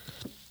 Pikachu,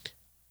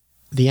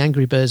 The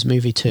Angry Birds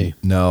Movie 2.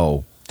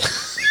 No.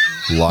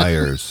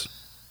 Liars.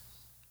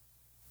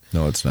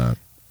 No, it's not.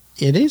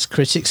 It is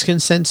critics'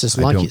 consensus.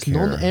 I Like don't its care.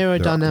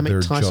 non-aerodynamic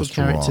They're title just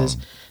characters,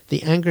 wrong.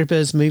 The Angry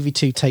Birds Movie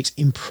 2 takes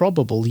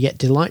improbable yet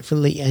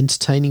delightfully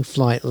entertaining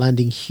flight,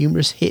 landing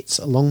humorous hits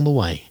along the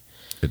way.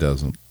 It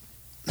doesn't.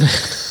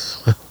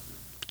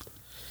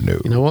 No.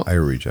 You know what? I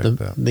reject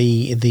that. The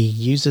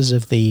users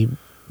of the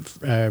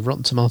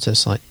Rotten Tomatoes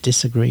site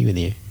disagree with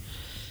you.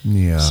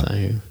 Yeah.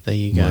 So there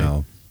you go.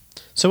 Well,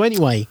 So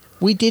anyway,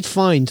 we did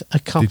find a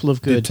couple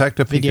of good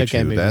Detective video Pikachu,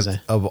 game movies that's,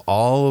 there. of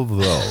all of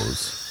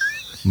those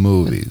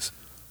movies,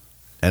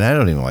 and I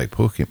don't even like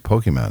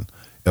Pokemon.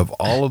 Of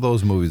all of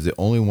those movies, the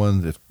only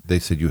one, if they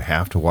said you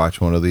have to watch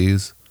one of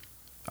these,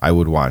 I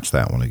would watch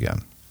that one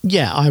again.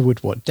 Yeah, I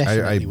would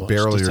definitely I watch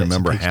barely Detective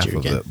remember Pikachu half of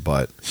again. it,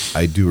 but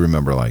I do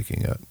remember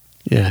liking it.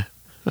 Yeah.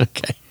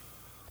 Okay.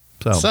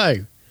 So, So,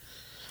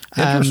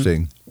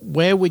 interesting.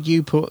 where would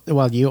you put?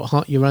 Well,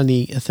 you're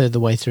only a third of the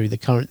way through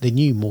the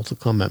new Mortal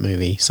Kombat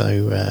movie.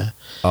 So,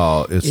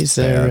 Oh, it's is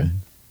there? bad.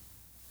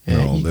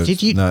 No,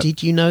 there's not-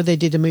 did you know they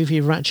did a movie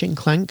of Ratchet and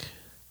Clank?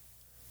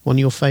 One of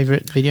your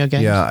favorite video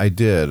games? Yeah, I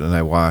did, and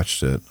I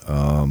watched it.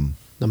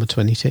 Number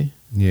 22.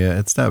 Yeah,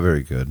 it's not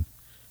very good.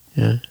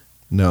 Yeah.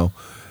 No,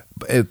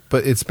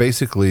 but it's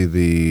basically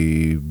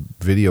the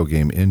video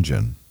game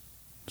engine.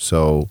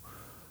 So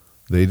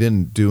they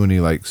didn't do any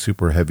like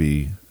super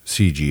heavy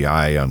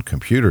CGI on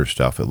computer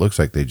stuff. It looks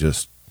like they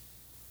just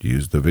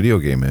used the video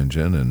game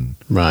engine and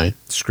Right.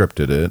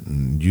 scripted it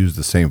and used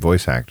the same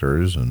voice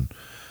actors. And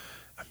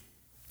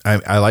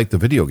I like the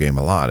video game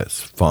a lot. It's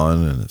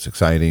fun and it's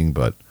exciting,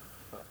 but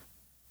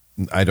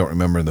I don't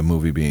remember the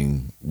movie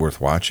being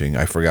worth watching.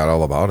 I forgot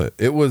all about it.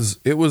 It was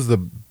the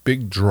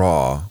big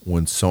draw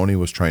when Sony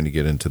was trying to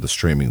get into the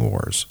streaming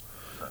wars,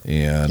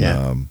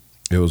 and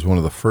it was one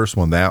of the first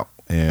one, that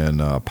and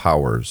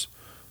Powers.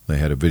 They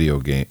had a video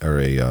game or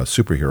a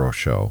superhero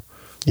show,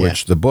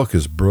 which the book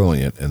is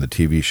brilliant and the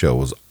TV show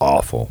was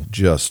awful.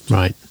 Just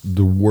Right.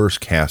 the worst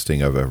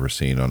casting I've ever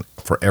seen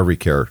for every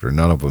character.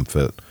 None of them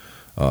fit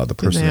the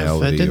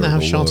personality. Didn't they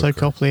have the Sharlto look.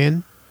 Copley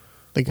in?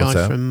 The What's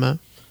guy that? from...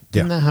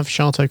 didn't they have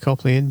Sharlto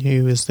Copley in,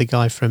 who was the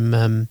guy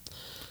from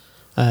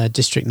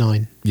District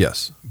 9?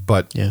 Yes,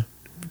 but Yeah.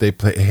 they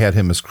had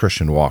him as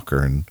Christian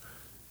Walker, and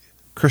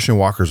Christian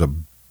Walker's a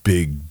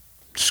big,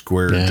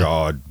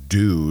 square-jawed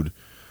dude,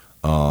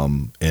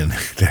 and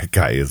that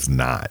guy is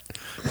not.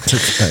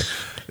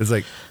 It's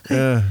like,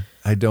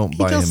 I don't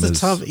buy him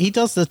as... He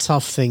does the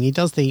tough thing. He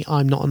does the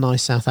 "I'm not a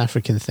nice South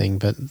African" thing,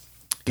 but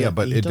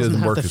but he it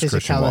doesn't work have as the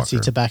Christian physicality Walker.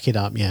 to back it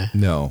up. Yeah,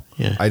 No,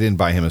 Yeah. I didn't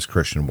buy him as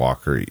Christian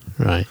Walker.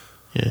 right.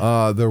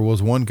 Yeah, There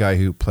was one guy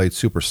who played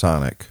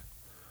Supersonic.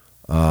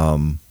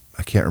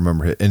 I can't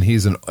remember it, and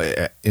he's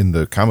in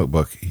the comic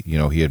book. You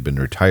know, he had been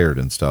retired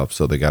and stuff,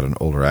 so they got an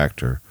older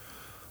actor,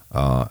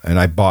 and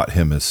I bought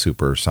him as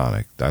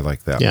Supersonic. I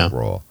like that Yeah.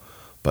 role,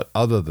 but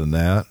other than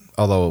that,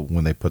 although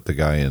when they put the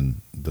guy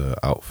in the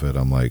outfit,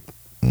 I'm like,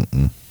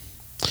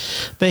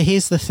 but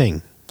here's the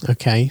thing.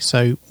 Okay,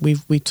 so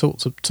we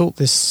talked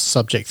this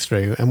subject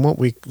through, and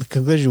the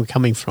conclusion we're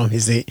coming from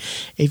is that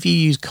if you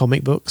use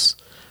comic books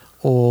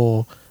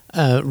or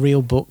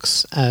real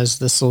books as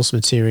the source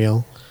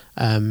material,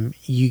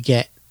 you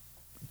get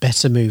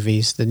better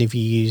movies than if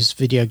you use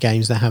video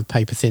games that have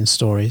paper thin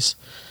stories.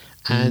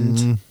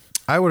 And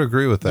I would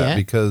agree with that Yeah.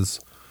 because,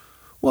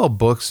 well,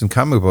 books and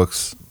comic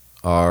books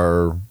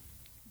are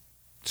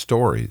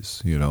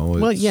stories, you know.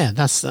 well, yeah,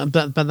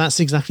 but that's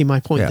exactly my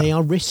point. Yeah. They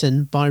are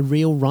written by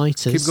real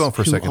writers. Keep going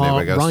for a who second, Dave.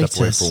 are I got to step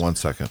away writers. for 1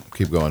 second.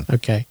 Keep going.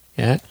 Okay,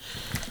 yeah.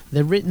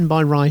 They're written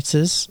by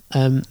writers.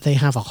 They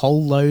have a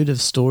whole load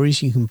of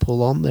stories you can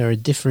pull on. There are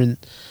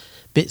different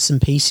bits and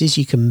pieces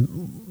you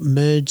can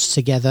merge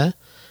together.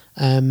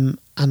 And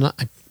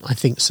I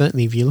think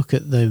certainly if you look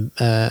at the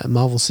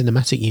Marvel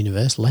Cinematic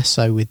Universe, less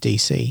so with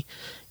DC,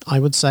 I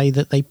would say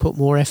that they put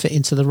more effort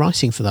into the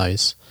writing for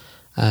those.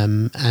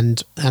 And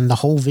the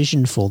whole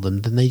vision for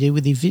them than they do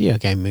with the video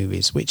game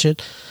movies, which are,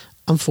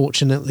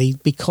 unfortunately,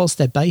 because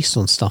they're based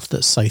on stuff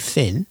that's so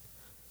thin,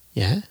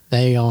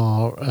 they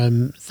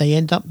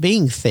end up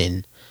being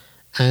thin.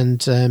 And,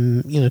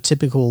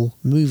 typical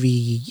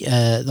movie,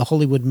 the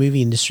Hollywood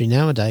movie industry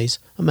nowadays,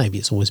 or maybe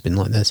it's always been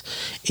like this,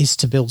 is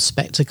to build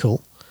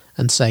spectacle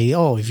and say,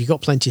 oh, if you've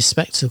got plenty of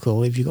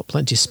spectacle, if you've got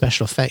plenty of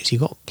special effects,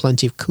 you've got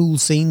plenty of cool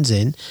scenes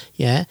in,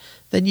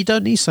 then you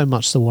don't need so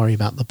much to worry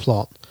about the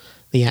plot,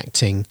 the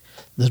acting,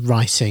 the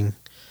writing,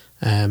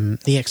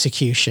 the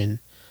execution.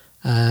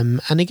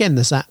 And again,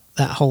 there's that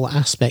whole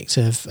aspect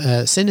of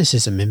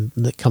cynicism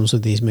that comes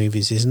with these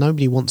movies is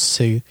nobody wants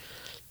to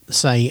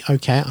say,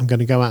 okay, I'm going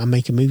to go out and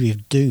make a movie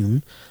of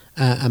Doom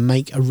and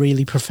make a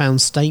really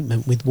profound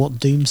statement with what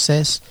Doom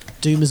says.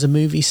 Doom as a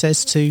movie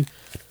says to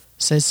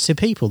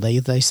people.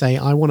 They say,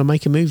 I want to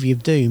make a movie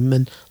of Doom,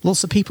 and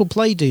lots of people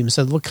play Doom,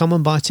 so they'll come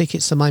and buy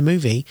tickets to my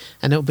movie,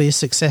 and it'll be a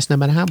success no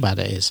matter how bad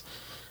it is.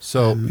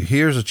 So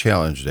here's a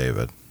challenge,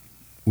 David,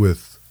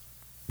 with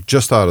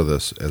just thought of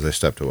this as I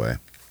stepped away.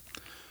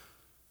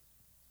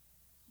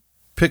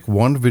 Pick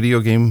one video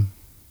game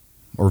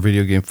or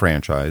video game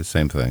franchise,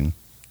 same thing,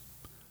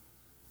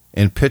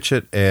 and pitch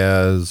it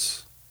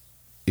as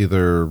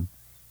either a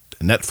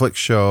Netflix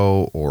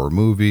show or a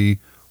movie.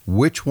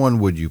 Which one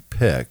would you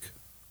pick?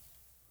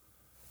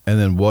 And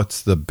then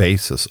what's the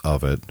basis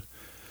of it?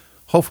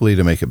 Hopefully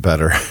to make it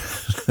better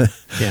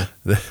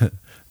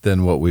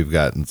than what we've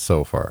gotten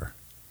so far.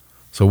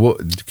 So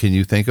what can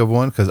you think of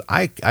one? Because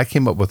I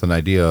came up with an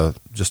idea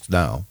just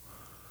now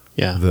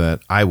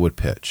that I would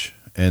pitch.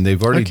 And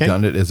they've already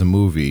done it as a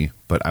movie,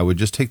 but I would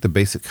just take the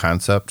basic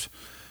concept,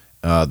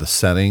 the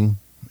setting,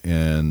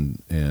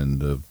 and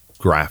the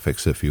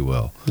graphics, if you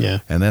will. Yeah.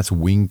 And that's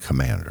Wing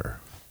Commander.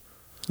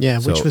 Yeah,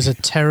 which So- was a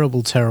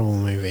terrible, terrible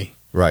movie.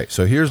 Right.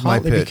 So here's my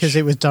Partly pitch. because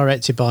it was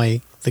directed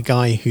by the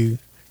guy who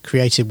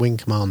created Wing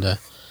Commander,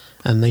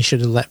 and they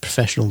should have let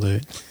professional do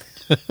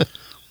it.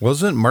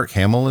 Wasn't Mark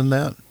Hamill in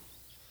that?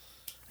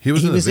 He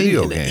was in the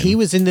video game. He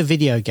was in the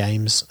video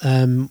games. I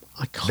can't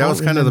That was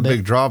kind of the remember-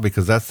 big draw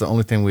because that's the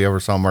only thing we ever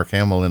saw Mark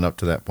Hamill in up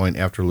to that point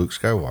after Luke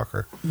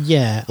Skywalker.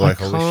 Yeah,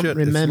 Like, I holy can't shit,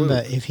 it's remember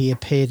Luke. if he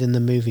appeared in the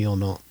movie or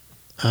not.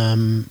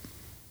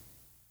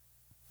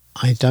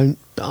 I don't.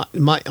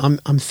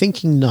 I'm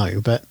thinking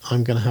no, but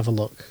I'm going to have a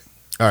look.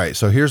 All right,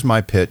 so here's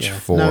my pitch Yeah.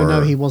 for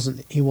No, he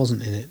wasn't. He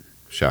wasn't in it.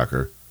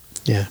 Shocker.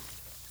 Yeah.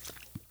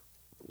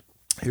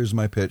 Here's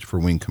my pitch for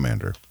Wing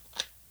Commander.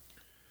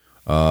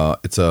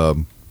 It's a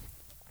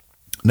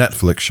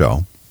Netflix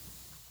show,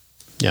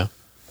 Yeah.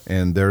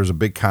 and there's a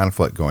big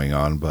conflict going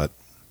on, but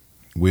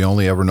we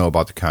only ever know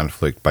about the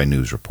conflict by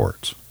news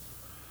reports.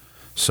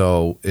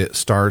 So it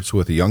starts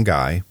with a young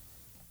guy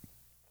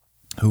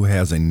who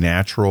has a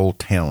natural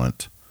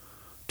talent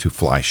to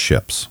fly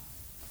ships,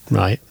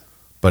 Right.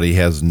 but he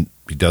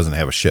doesn't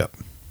have a ship.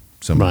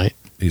 So Right.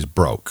 he's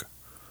broke.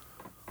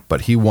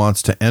 But he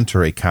wants to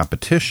enter a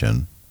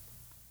competition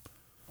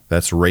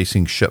that's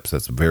racing ships.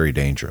 That's very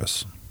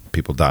dangerous.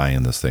 People die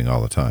in this thing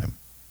all the time.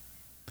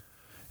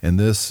 And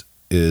this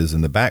is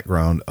in the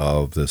background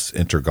of this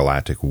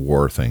intergalactic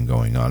war thing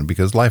going on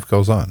because life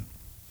goes on.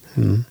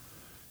 And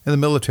the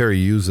military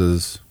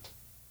uses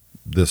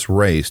this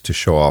race to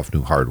show off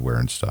new hardware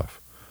and stuff.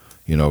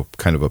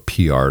 Kind of a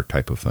PR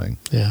type of thing.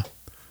 Yeah.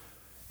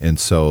 And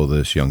so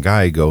this young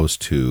guy goes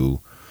to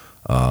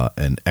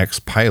an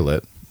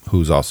ex-pilot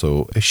who's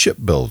also a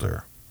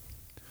shipbuilder.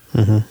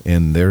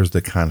 And there's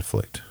the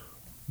conflict.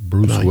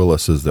 Bruce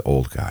Willis is the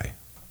old guy.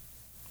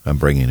 I'm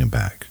bringing him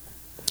back.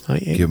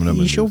 Giving him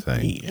a new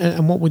thing.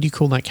 And what would you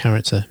call that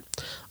character?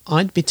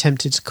 I'd be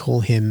tempted to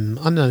call him,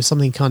 I don't know,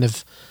 something kind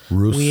of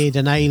weird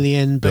and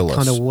alien, but Billis.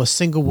 kind of a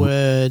single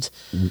word.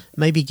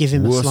 Maybe give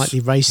him a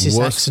slightly racist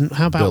accent.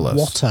 How about Billis.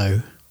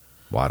 Watto?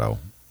 Watto.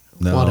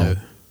 No. Watto.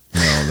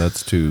 No,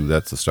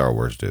 that's the Star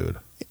Wars dude.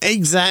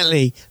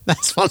 Exactly.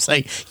 That's what I'm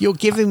saying. You're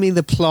giving me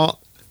the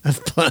plot of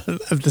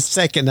the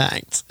second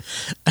act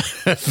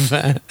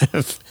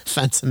of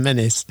Phantom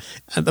Menace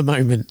at the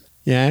moment.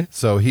 Yeah.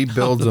 So he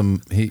builds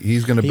them.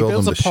 He's going to build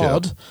them the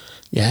pod. ship.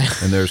 Yeah.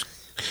 And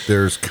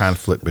there's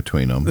conflict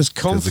between them. There's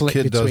conflict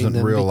the kid between doesn't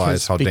them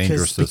realize how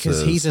dangerous this is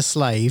because he's a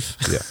slave.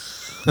 Yeah.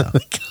 No.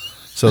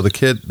 So the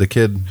kid,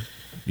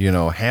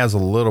 has a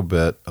little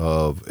bit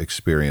of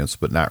experience,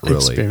 but not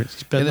really. And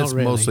it's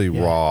mostly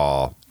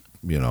raw.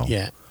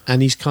 Yeah.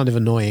 And he's kind of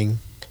annoying.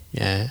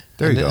 Yeah.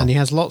 There you go. And he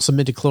has lots of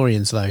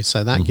midichlorians though,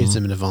 so that gives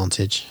him an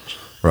advantage.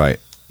 Right.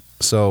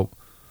 So,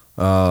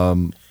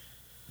 the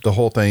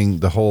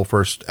whole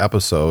first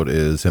episode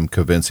is him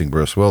convincing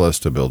Bruce Willis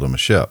to build him a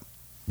ship.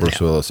 Bruce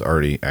Willis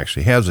already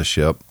actually has a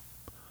ship.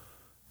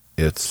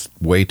 It's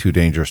way too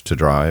dangerous to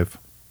drive,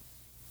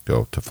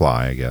 to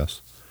fly, I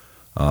guess.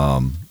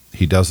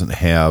 He doesn't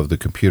have the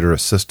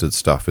computer-assisted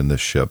stuff in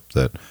this ship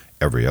that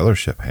every other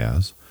ship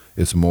has.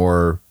 It's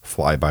more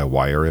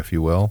fly-by-wire, if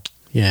you will.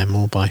 Yeah,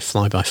 more by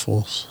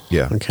fly-by-force.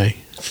 Yeah. Okay.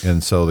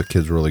 And so the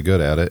kid's really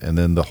good at it. And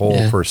then the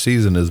whole first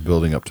season is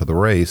building up to the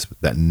race.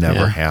 That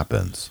never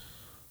happens.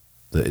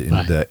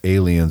 The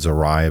aliens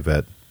arrive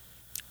at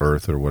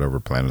Earth or whatever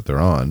planet they're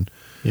on.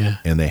 Yeah.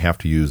 And they have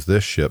to use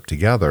this ship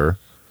together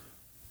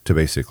to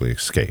basically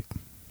escape.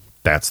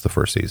 That's the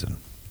first season.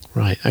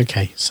 Right.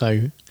 Okay.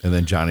 So. And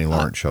then Johnny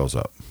Lawrence shows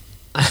up.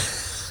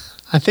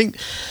 I think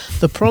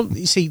the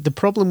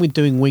problem with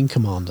doing Wing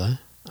Commander,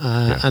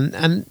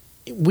 and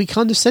we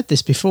kind of said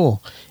this before,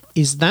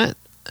 is that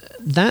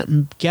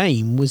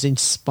game was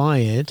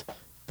inspired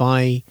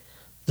by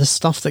the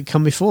stuff that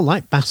come before,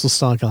 like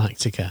Battlestar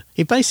Galactica.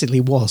 It basically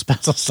was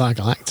Battlestar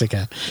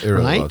Galactica. It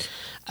really right?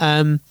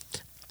 was.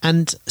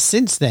 And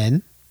since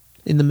then,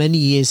 in the many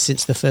years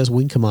since the first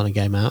Wing Commander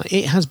came out,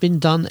 it has been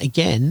done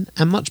again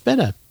and much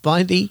better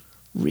by the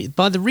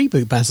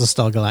reboot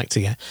Battlestar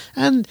Galactica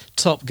and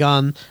Top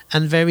Gun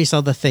and various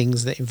other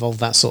things that involve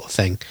that sort of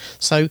thing.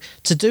 So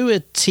to do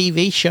a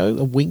TV show,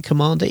 a Wing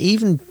Commander,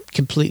 even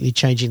completely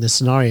changing the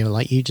scenario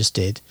like you just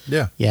did,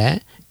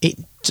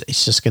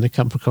 it's just going to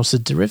come across a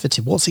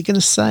derivative. What's he going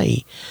to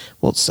say?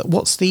 What's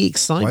the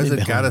excitement? Why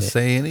has it got to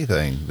say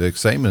anything? The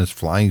excitement is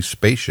flying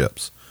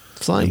spaceships.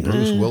 And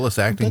Bruce Willis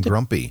acting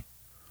grumpy.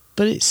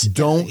 But it's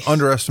don't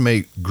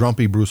underestimate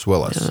grumpy Bruce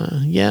Willis.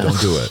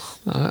 Don't do it.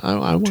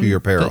 I to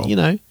your peril.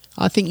 But,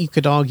 I think you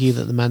could argue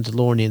that The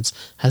Mandalorians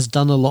has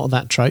done a lot of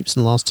that tropes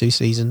in the last 2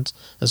 seasons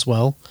as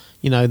well.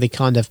 They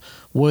kind of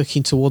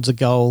working towards a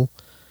goal.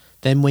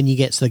 Then when you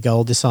get to the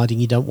goal, deciding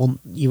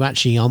you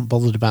actually aren't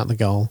bothered about the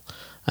goal.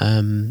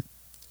 All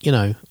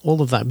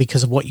of that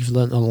because of what you've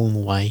learned along the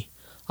way.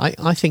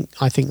 I think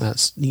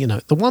that's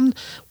the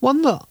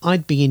one that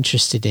I'd be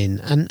interested in,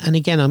 and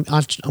again,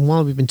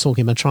 while we've been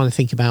talking about trying to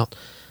think about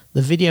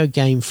the video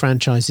game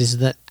franchises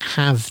that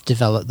have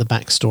developed the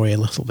backstory a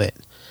little bit,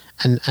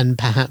 and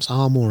perhaps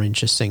are more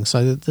interesting.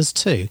 So there's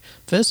 2.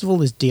 First of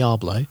all, is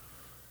Diablo,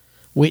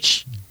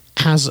 which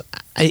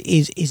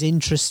is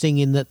interesting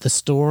in that the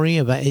story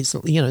about it's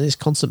this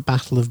constant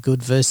battle of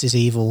good versus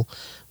evil,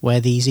 where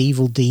these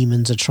evil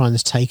demons are trying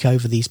to take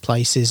over these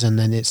places, and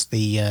then it's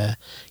the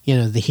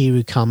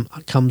hero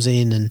comes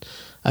in and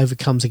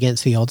overcomes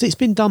against the odds. It's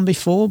been done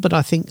before, but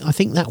I think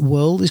that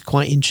world is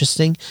quite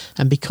interesting,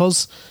 and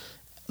because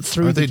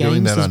through are the they games,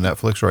 doing that on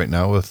Netflix right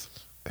now with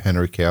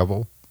Henry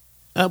Cavill?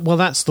 Well,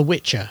 that's The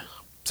Witcher.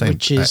 Same,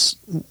 which is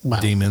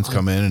demons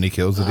come in and he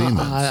kills the demons.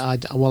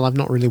 I've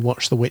not really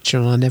watched The Witcher,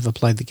 and I never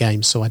played the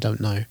game, so I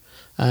don't know.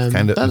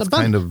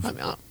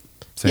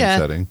 Same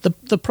setting.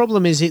 The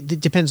problem is it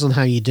depends on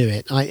how you do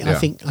it. I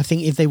think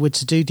if they were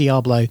to do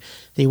Diablo,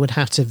 they would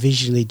have to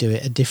visually do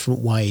it a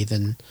different way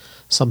than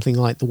something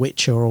like The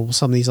Witcher or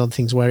some of these other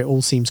things where it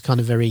all seems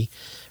kind of very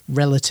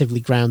relatively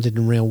grounded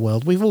in real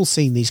world. We've all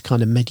seen these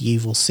kind of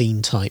medieval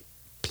scene type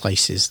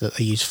places that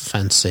they use for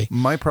fantasy.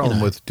 My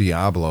problem with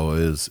Diablo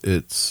is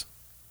it's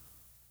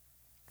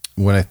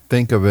when I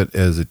think of it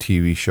as a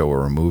TV show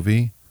or a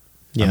movie,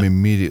 I'm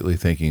immediately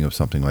thinking of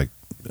something like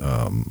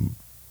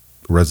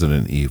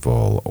Resident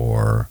Evil,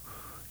 or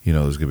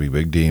there's going to be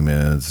big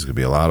demons, there's going to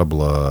be a lot of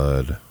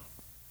blood.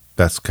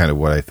 That's kind of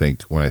what I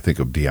think when I think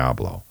of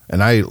Diablo.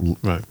 And I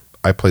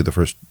played the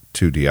first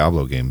 2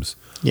 Diablo games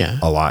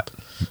a lot.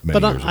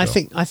 But I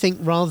think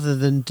rather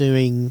than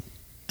doing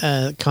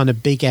kind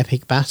of big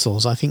epic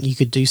battles, I think you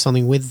could do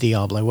something with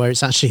Diablo where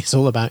it's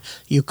all about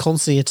you're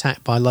constantly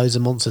attacked by loads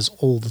of monsters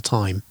all the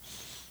time.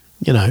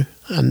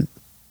 and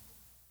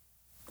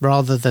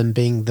rather than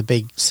being the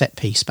big set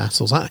piece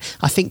battles. I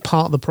think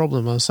part of the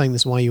problem, I was saying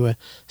this while you were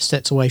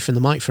stepped away from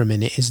the mic for a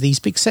minute, is these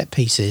big set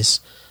pieces,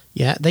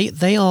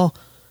 they are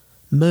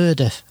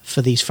murder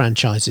for these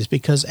franchises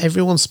because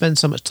everyone spends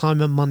so much time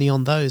and money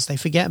on those, they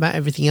forget about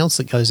everything else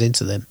that goes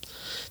into them.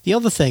 The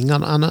other thing,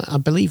 and I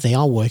believe they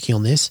are working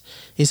on this,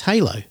 is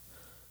Halo.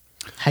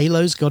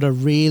 Halo's got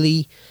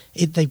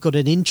they've got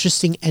an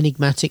interesting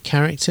enigmatic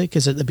character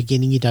because at the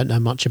beginning you don't know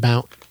much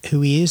about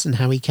who he is and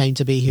how he came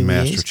to be who he is.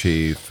 Master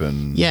Chief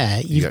and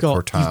you've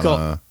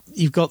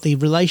got the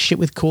relationship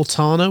with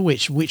Cortana,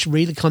 which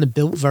really kind of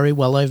built very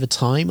well over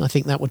time. I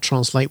think that would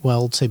translate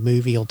well to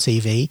movie or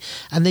TV.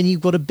 And then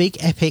you've got a big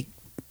epic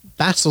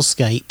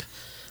battlescape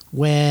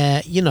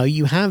where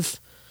you have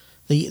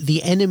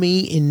the enemy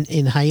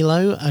in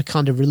Halo are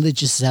kind of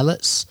religious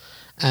zealots,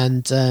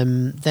 and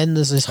then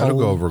there's this That'll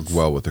go over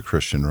well with the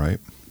Christian, right?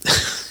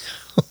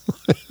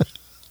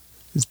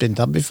 It's been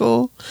done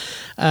before.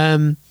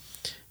 And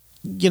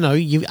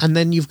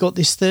then you've got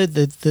this third,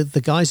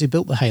 the guys who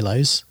built the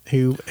Halos,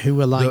 who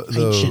were like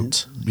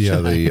ancient.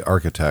 The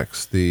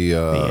architects. The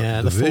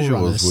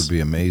visuals would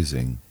be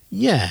amazing.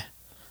 Yeah.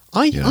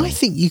 I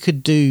think you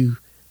could do,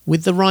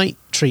 with the right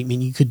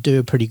treatment, you could do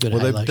a pretty good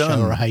Halo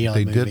show or a Halo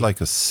movie. They did like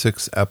a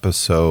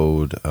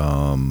 6-episode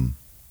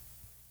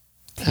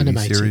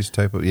animated series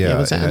type of... Yeah,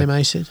 was it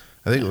animated?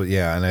 I think,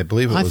 and I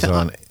believe it was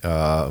on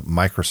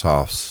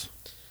Microsoft's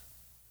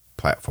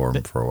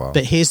platform for a while.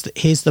 But here's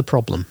the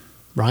problem,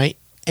 right?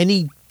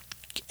 Any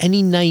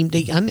name,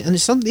 and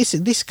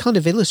this kind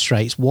of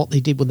illustrates what they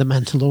did with The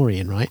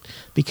Mandalorian, right?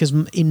 Because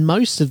in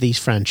most of these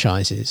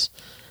franchises,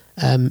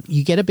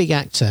 you get a big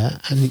actor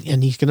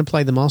and he's going to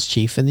play the Master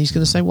Chief, and he's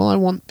going to say, well, I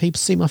want people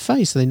to see my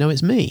face so they know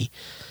it's me.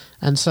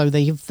 And so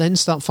they then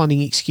start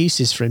finding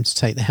excuses for him to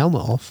take the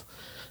helmet off.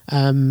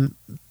 And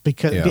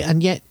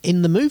yet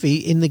in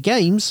the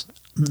games,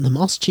 the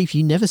Master Chief,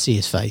 you never see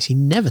his face. He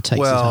never takes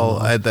his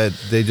helmet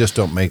off. They just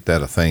don't make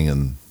that a thing,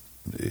 and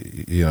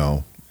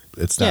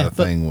it's not a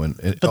thing when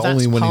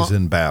he's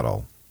in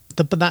battle.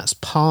 But that's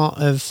part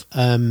of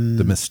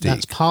the mystique.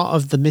 That's part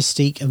of the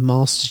mystique of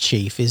Master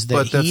Chief. Is that?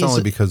 But that's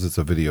only because it's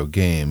a video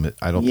game.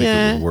 I don't think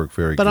it would work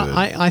very good. But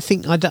I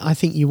think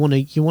you want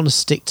to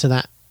stick to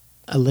that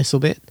a little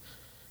bit.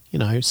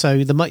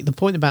 So the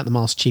point about the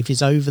Master Chief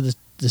is over the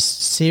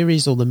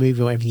series or the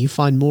movie or whatever, you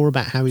find more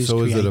about how he was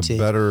created. So is it a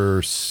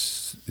better...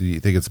 You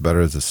think it's better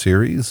as a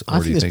series? Or I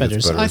think it's better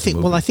as a movie?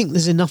 Well, I think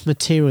there's enough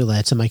material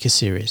there to make a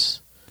series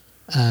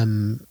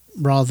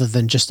rather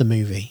than just a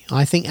movie.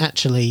 I think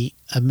actually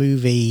a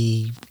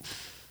movie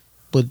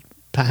would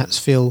perhaps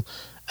feel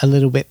a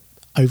little bit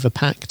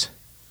overpacked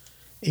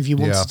if you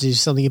wanted to do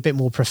something a bit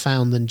more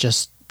profound than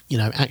just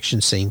action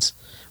scenes.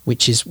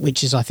 Which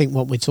is I think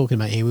what we're talking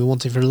about here. We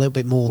want it for a little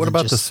bit more. What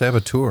about the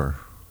Saboteur?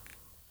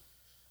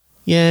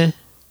 Yeah,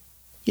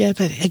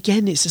 but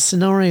again, it's a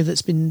scenario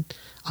that's been.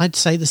 I'd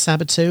say the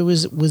Saboteur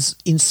was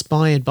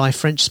inspired by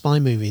French spy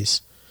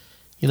movies.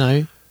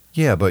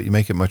 Yeah, but you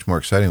make it much more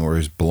exciting where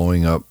he's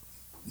blowing up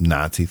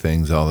Nazi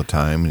things all the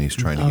time, and he's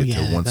trying to get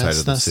to one side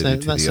of the city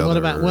to the other. What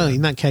about? Well,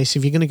 in that case,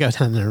 if you're going to go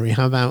down there,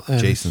 how about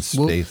Jason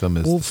Statham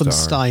is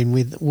Wolfenstein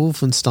with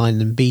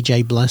Wolfenstein and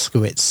B.J.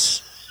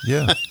 Blazkowicz?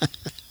 Yeah.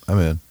 I'm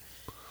in.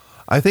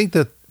 I think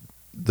that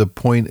the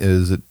point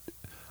is that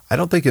I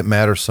don't think it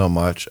matters so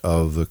much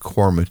of the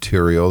core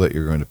material that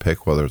you're going to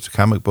pick, whether it's a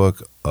comic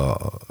book,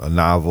 a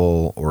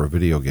novel, or a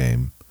video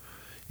game.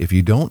 If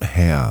you don't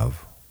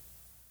have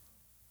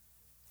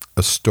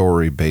a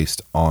story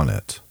based on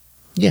it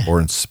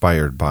or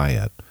inspired by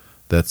it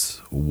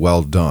that's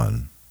well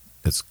done,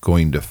 it's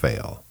going to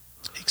fail.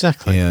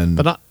 Exactly.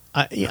 But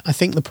I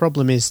think the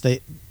problem is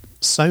that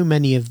so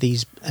many of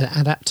these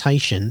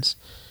adaptations...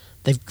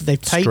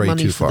 They've paid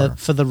money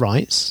for the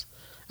rights,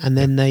 and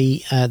then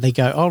they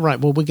go, all right,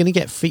 well, we're going to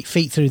get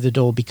feet through the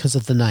door because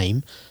of the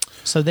name.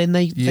 So then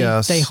they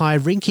hire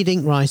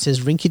rinky-dink writers,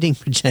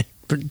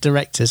 rinky-dink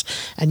directors,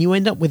 and you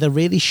end up with a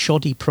really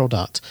shoddy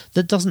product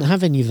that doesn't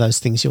have any of those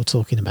things you're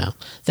talking about.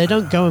 They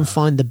don't go and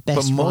find the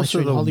best writer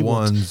in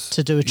Hollywood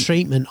to do a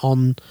treatment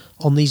on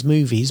these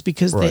movies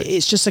because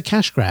it's just a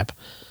cash grab.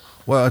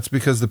 Well, it's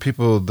because the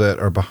people that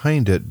are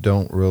behind it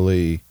don't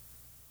really...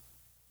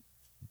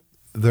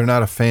 They're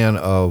not a fan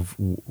of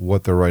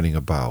what they're writing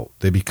about.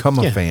 They become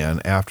a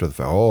fan after the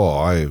fact. Oh,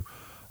 I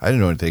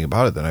didn't know anything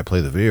about it. Then I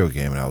played the video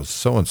game, and I was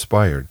so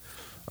inspired.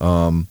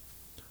 That's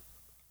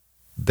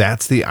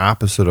the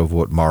opposite of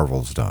what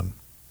Marvel's done.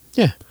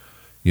 Yeah.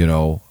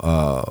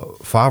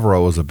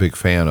 Favreau was a big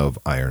fan of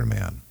Iron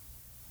Man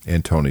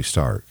and Tony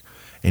Stark.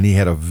 And he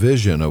had a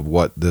vision of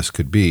what this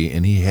could be,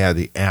 and he had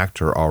the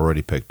actor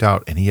already picked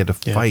out, and he had to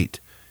fight.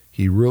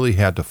 He really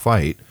had to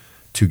fight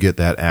to get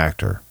that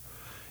actor.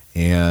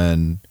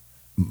 And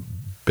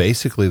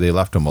basically they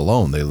left him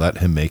alone. They let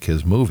him make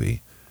his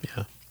movie.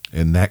 Yeah.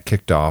 And that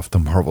kicked off the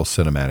Marvel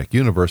Cinematic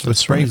Universe.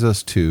 Which brings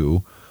us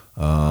to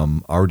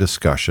our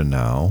discussion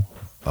now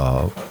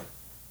of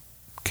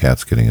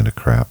Cat's getting into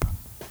crap.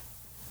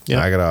 Yeah.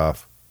 Knock it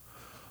off.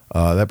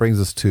 That brings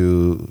us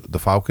to The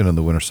Falcon and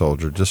the Winter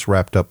Soldier. Just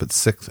wrapped up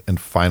its 6th and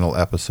final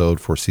episode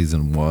for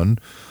season 1.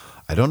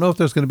 I don't know if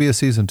there's going to be a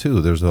season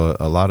 2. There's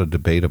a lot of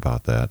debate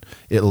about that.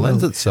 It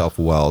lends itself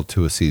well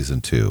to a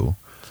season 2,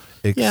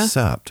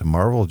 except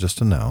Marvel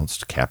just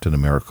announced Captain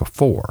America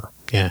 4.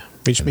 Yeah,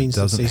 which means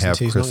it doesn't have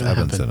Chris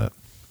Evans in it.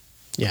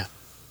 Yeah.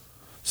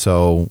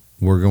 So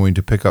we're going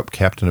to pick up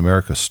Captain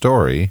America's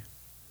story,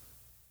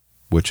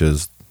 which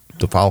is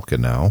the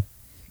Falcon now,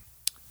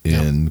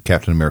 in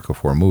Captain America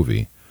 4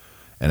 movie.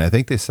 And I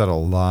think they set a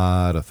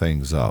lot of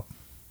things up.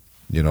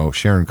 You know,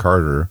 Sharon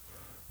Carter,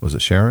 was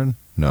it Sharon?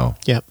 No.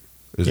 Yep.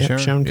 Is it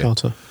Sharon? Sharon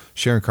Carter.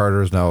 Sharon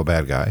Carter is now a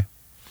bad guy.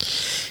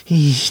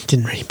 He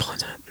didn't really buy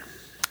that.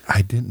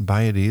 I didn't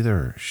buy it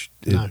either.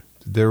 No.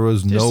 There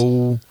was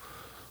no...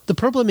 The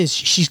problem is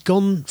she's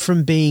gone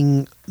from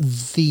being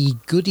the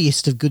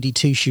goodiest of goody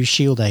two-shoes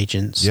SHIELD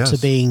agents to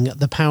being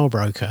the power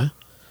broker.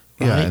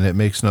 Right? Yeah, and it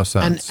makes no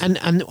sense.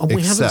 And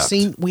we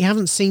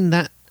haven't seen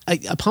that,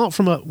 apart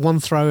from one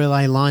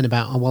throwaway line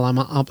about, well, I'm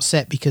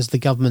upset because the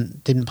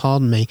government didn't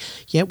pardon me.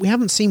 Yeah, we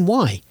haven't seen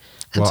why.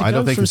 And well, I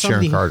don't think it's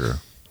Sharon Carter.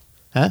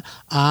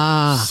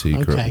 Huh?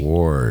 Secret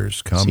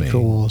Wars coming. Secret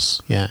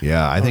Wars, yeah.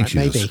 Yeah, I think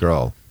she's a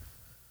Skrull.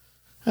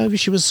 Oh,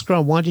 she was a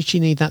Skrull. Why did she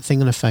need that thing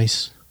on her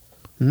face?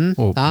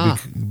 Well,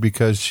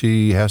 because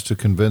she has to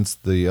convince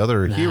the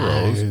other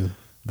heroes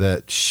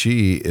that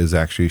she is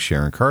actually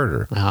Sharon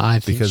Carter.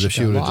 Because if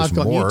she would have just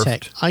morphed... New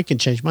tech. I can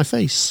change my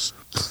face.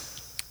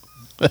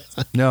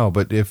 No,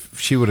 but if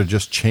she would have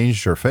just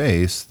changed her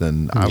face,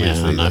 then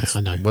obviously I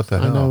know. What the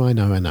hell? I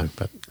know.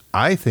 But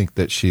I think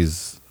that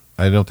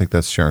I don't think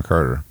that's Sharon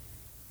Carter.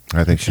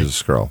 I think she's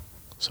a Skrull.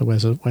 So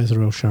where's the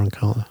real Sharon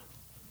Carter?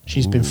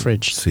 She's been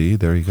fridged. See,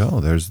 there you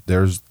go.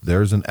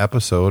 There's an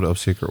episode of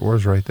Secret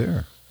Wars right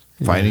there.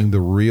 Finding the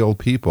real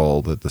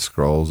people that the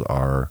Skrulls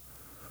are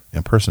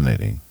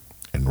impersonating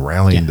and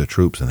rallying the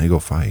troops, and they go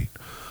fight.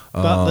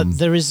 But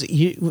there is,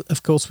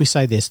 of course, we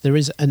say this. There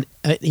is an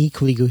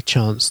equally good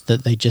chance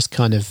that they just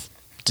kind of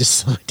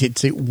decided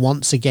to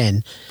once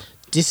again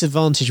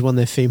disadvantage one of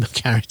their female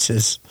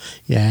characters.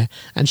 Yeah,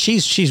 and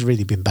she's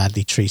really been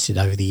badly treated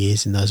over the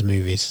years in those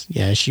movies.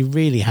 Yeah, she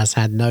really has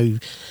had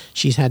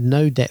she's had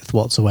no depth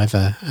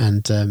whatsoever.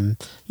 And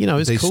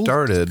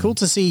it's cool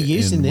to see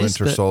using in this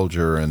Winter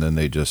Soldier, and then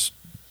they just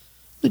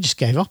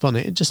gave up on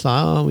it. Just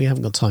like, we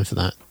haven't got time for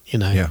that.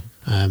 Yeah.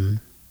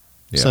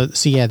 So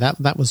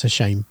that was a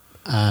shame.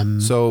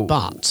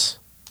 But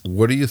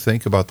what do you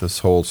think about this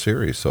whole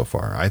series so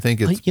far? I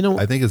think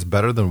it's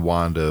better than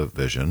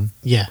WandaVision.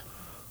 Yeah.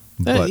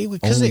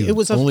 Because it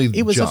was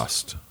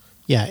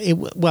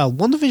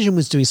WandaVision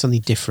was doing something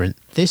different.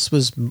 This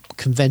was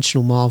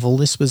conventional Marvel.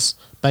 This was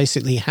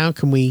basically, how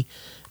can we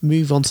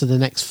move on to the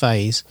next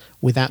phase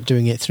without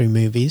doing it through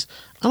movies?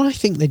 And I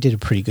think they did a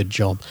pretty good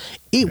job.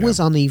 It was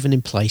uneven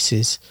in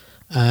places,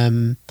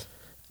 but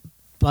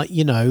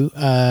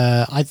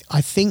I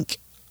think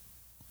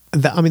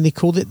that, they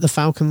called it The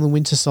Falcon and the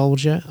Winter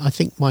Soldier. I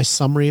think my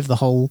summary of the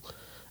whole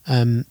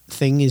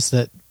thing is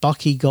that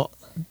Bucky got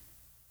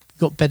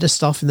better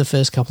stuff in the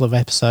first couple of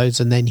episodes,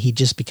 and then he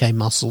just became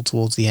muscle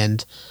towards the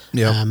end.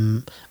 Yeah.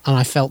 And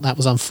I felt that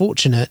was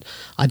unfortunate.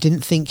 I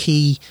didn't think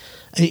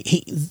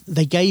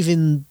they gave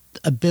him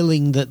a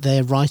billing that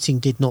their writing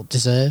did not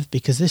deserve,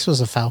 because this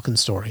was a Falcon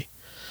story.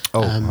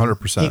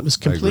 100%. It was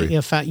completely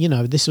a fact.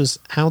 This was,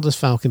 how does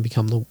Falcon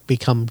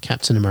become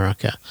Captain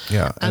America?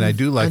 Yeah, and I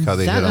do like how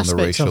they hit on the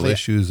racial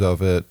issues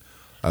of it.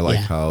 I like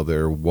how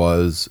there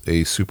was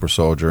a super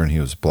soldier and he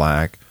was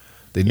black.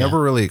 They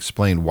never really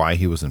explained why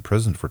he was in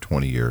prison for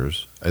 20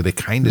 years. They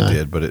kind of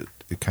did, but it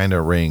kind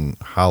of rang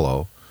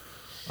hollow.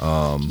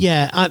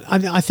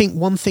 I think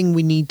one thing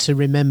we need to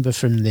remember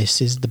from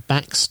this is the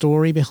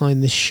backstory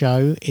behind this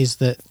show is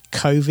that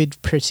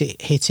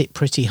COVID hit it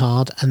pretty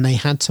hard, and they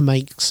had to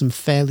make some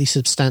fairly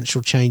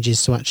substantial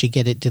changes to actually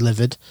get it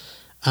delivered.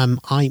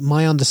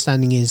 My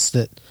understanding is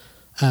that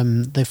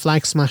the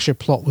Flag Smasher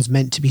plot was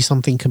meant to be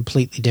something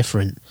completely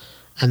different,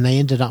 and they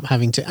ended up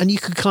having to, and you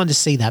could kind of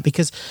see that,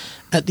 because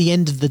at the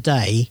end of the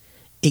day,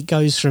 it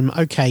goes from,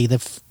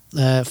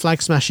 the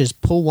Flag Smashers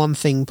pull one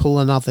thing, pull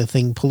another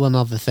thing,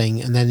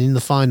 and then in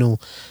the final,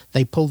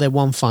 they pull their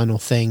one final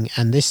thing,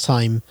 and this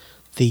time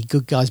the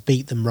good guys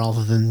beat them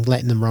rather than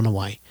letting them run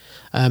away.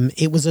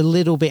 It was a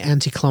little bit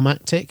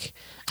anticlimactic,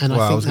 and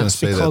I think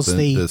that's because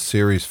the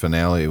series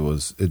finale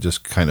it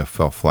just kind of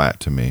fell flat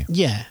to me.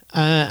 Yeah,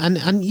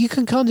 and you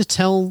can kind of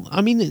tell.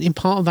 In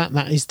part of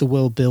that is the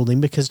world building,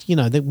 because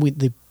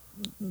the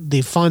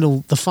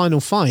final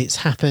fights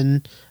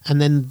happen,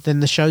 and then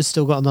the show's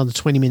still got another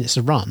 20 minutes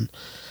to run.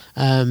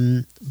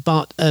 I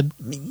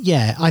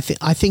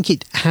think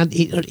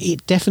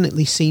it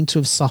definitely seemed to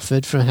have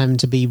suffered from having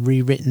to be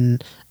rewritten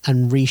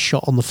and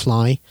reshot on the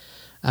fly,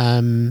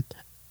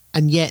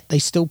 and yet they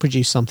still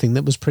produced something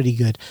that was pretty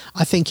good.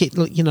 I think it,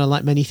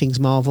 like many things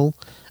Marvel,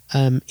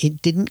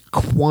 it didn't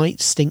quite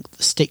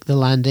stick the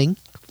landing,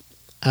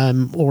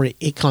 or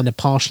it kind of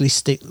partially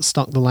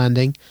stuck the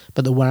landing,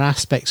 but there were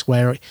aspects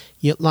where,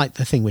 like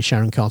the thing with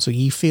Sharon Carter,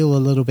 you feel a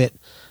little bit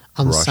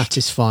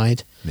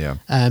unsatisfied. Yeah.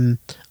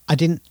 I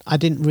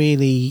didn't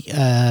really,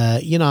 I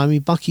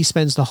mean, Bucky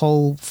spends the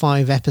whole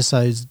 5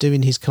 episodes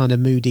doing his kind of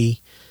moody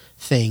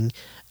thing.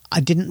 I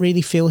didn't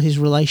really feel his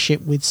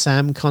relationship with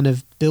Sam kind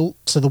of built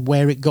to the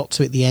where it got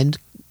to at the end.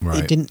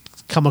 Right. It didn't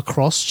come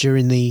across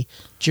during the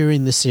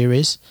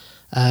series.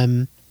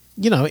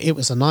 It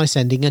was a nice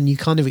ending, and you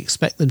kind of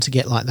expect them to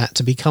get like that,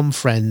 to become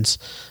friends,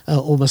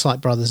 almost like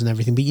brothers and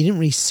everything, but you didn't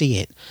really see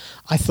it.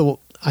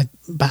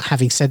 But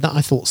having said that,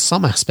 I thought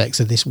some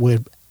aspects of this were,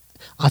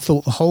 I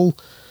thought the whole,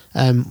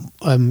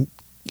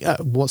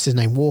 what's his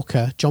name,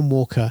 John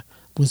Walker,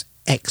 was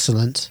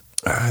excellent.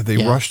 They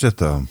rushed it,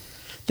 though.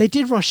 They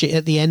did rush it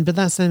at the end, but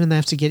that's then when they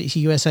have to get it to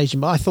US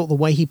agent. But I thought the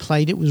way he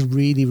played it was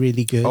really,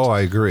 really good. Oh, I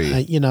agree.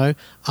 I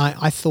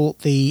thought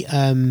the...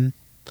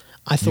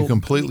 you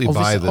completely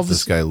buy that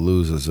this guy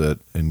loses it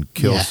and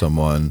kills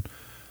someone,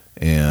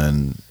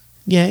 and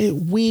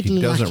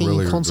weirdly lacking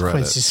really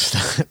consequences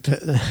for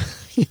that.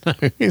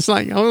 But it's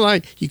like,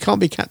 you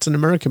can't be Captain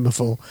America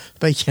before,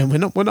 but we're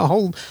not going to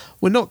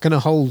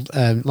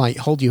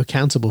hold you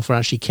accountable for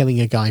actually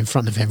killing a guy in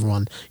front of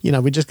everyone.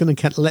 We're just going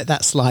to let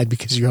that slide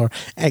because of your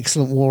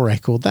excellent war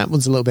record. That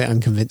one's a little bit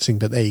unconvincing,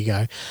 but there you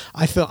go.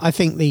 I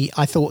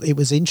thought it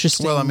was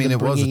interesting. Well, I mean, it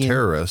was a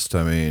terrorist.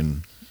 I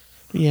mean,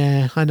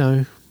 yeah, I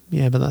know.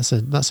 Yeah, but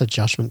that's a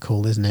judgment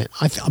call, isn't it?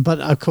 But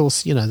of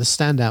course, the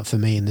standout for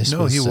me in this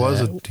was...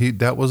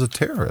 that was a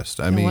terrorist.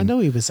 I mean, I know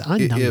he was. I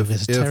know he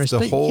was a terrorist.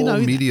 If the whole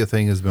media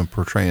thing has been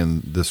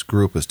portraying this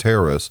group as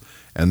terrorists,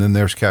 and then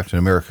there's Captain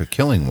America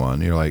killing one,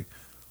 you're like,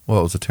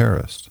 well, it was a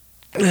terrorist.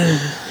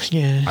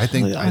 Yeah, I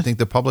think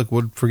the public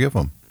would forgive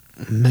him.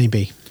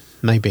 Maybe.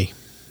 Part of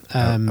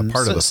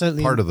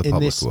the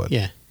public would.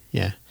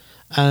 Yeah.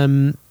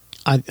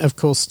 Of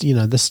course, the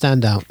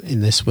standout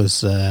in this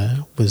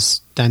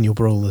was Daniel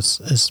Bruhl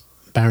as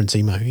Baron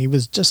Zemo. He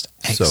was just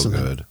excellent. So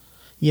good.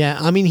 Yeah,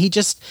 I mean, he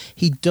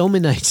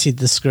dominated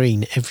the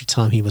screen every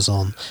time he was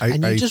on.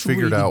 I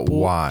figured out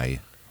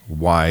why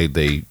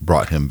they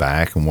brought him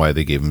back and why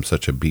they gave him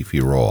such a beefy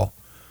role.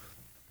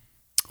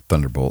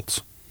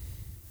 Thunderbolts.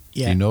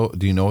 Yeah.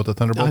 Do you know what the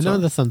Thunderbolts are? I know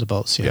the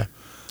Thunderbolts. Yeah.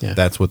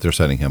 That's what they're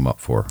setting him up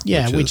for.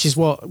 Yeah, which is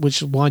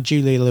why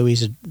Julia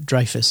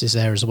Louisa-Dreyfus is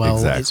there as well.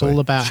 Exactly. It's all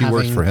about she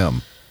works for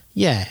him.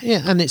 Yeah,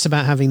 and it's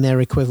about having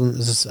their equivalent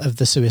of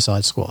the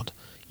Suicide Squad.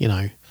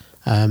 It's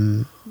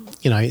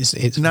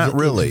not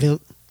really.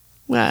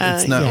 Well,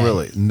 it's not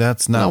really.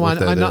 That's not what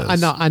that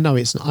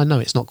is. I know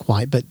it's not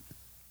quite, but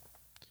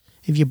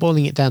if you're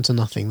boiling it down to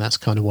nothing, that's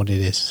kind of what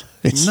it is.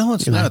 It's not.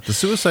 The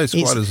Suicide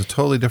Squad is a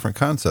totally different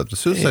concept. The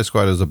Suicide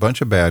Squad is a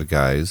bunch of bad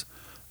guys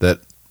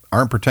that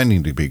aren't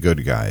pretending to be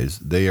good guys.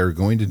 They are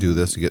going to do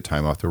this to get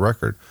time off the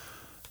record.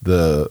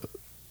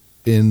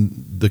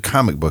 In the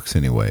comic books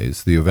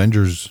anyways, the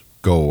Avengers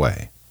go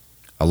away.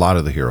 A lot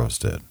of the heroes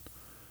did.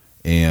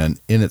 And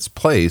in its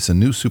place, a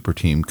new super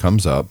team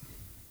comes up,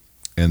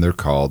 and they're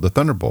called the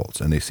Thunderbolts,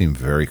 and they seem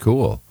very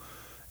cool.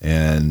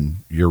 And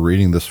you're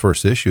reading this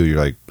first issue, you're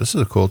like, this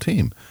is a cool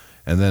team.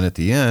 And then at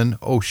the end,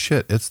 oh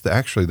shit, it's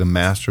actually the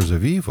Masters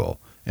of Evil.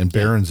 And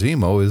Baron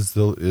Zemo is.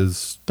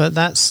 But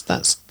that's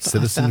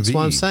Citizen V.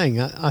 What I'm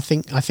saying. I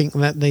think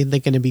that they're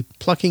going to be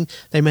plucking.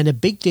 They made a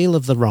big deal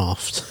of the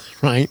raft,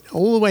 right?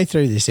 All the way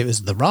through this, it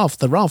was the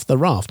raft.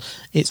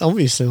 It's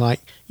obviously like,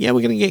 we're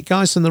going to get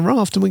guys from the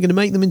raft and we're going to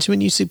make them into a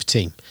new super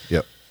team.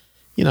 Yep.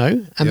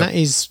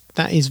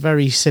 That is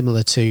very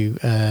similar to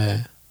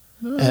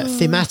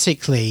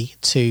thematically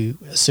to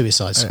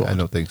Suicide Squad. I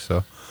don't think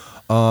so.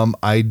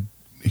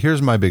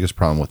 Here's my biggest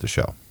problem with the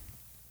show.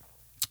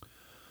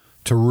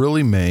 To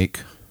really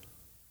make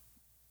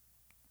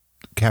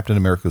Captain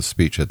America's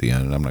speech at the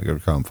end, and I'm not going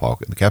to call him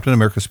Falcon, the Captain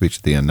America speech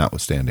at the end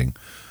notwithstanding,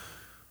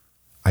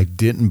 I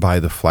didn't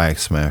buy the Flag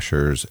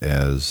Smashers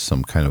as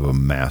some kind of a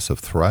massive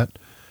threat.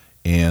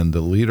 And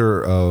the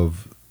leader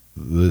of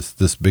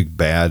this big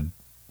bad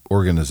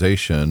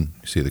organization,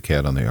 you see the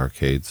cat on the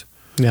arcades?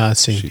 Yeah, I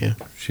see.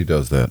 She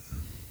does that.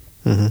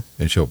 Mm-hmm.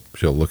 And she'll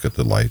look at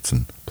the lights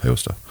and play with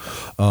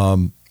stuff.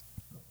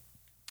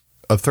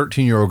 A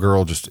 13-year-old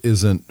girl just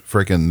isn't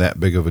freaking that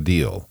big of a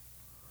deal.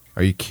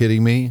 Are you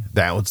kidding me?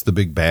 That was the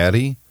big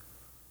baddie?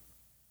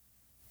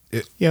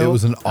 It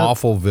was an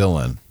awful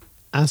villain.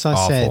 As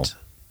I said,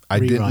 I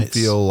didn't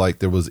feel like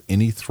there was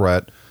any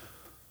threat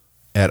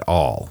at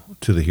all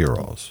to the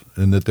heroes,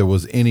 and that there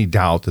was any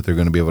doubt that they're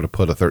going to be able to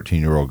put a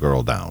 13-year-old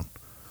girl down.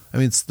 I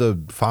mean, it's the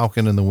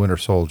Falcon and the Winter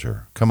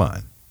Soldier. Come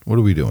on. What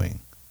are we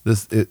doing?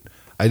 I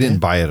didn't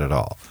buy it at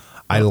all.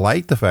 I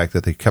liked the fact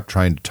that they kept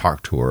trying to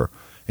talk to her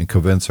and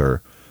convince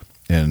her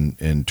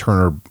and turn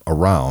her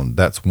around.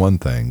 That's one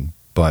thing.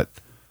 But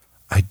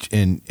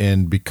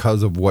and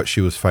because of what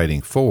she was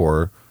fighting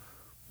for,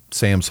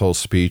 Sam's whole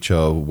speech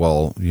of,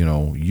 well,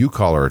 you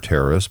call her a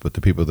terrorist, but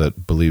the people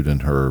that believed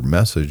in her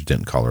message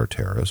didn't call her a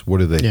terrorist.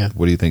 What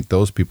do you think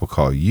those people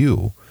call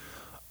you?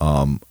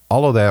 All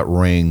of that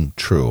rang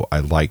true. I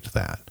liked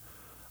that.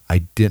 I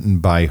didn't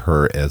buy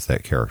her as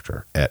that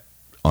character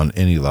on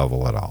any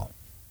level at all.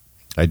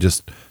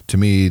 To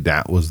me,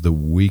 that was the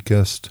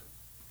weakest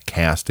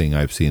casting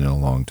I've seen in a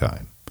long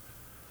time.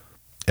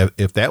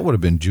 If that would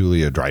have been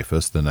Julia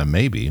Dreyfus, then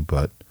maybe,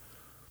 but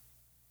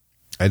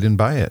I didn't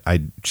buy it.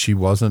 She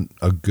wasn't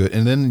a good,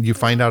 and then you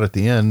find out at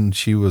the end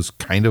she was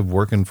kind of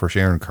working for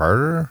Sharon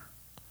Carter.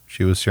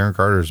 She was Sharon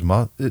Carter's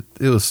mom. It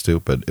was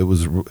stupid. It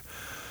was.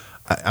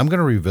 I'm going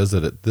to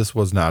revisit it. This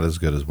was not as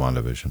good as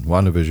WandaVision.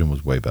 WandaVision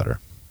was way better.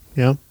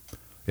 Yeah.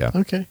 Yeah.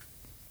 Okay.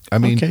 I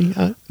mean,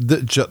 Okay.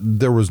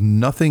 there was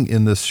nothing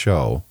in this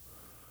show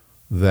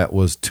that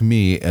was, to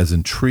me, as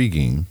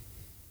intriguing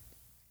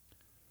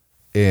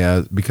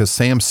as, because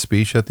Sam's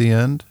speech at the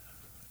end,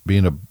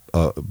 being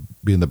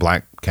the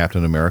Black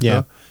Captain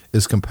America,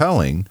 is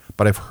compelling.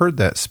 But I've heard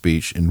that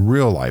speech in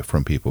real life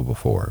from people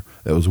before.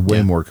 That was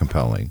way more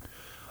compelling.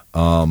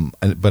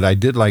 But I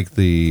did like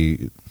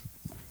the.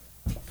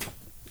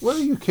 What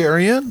are you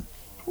carrying?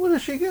 What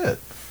did she get?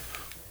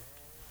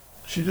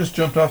 She just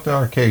jumped off the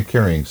arcade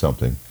carrying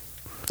something.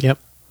 Yep.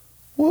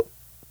 What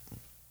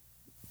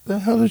the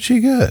hell did she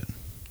get?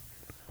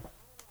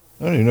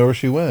 I don't even know where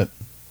she went.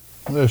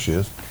 There she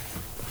is.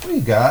 What do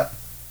you got?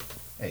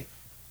 Hey.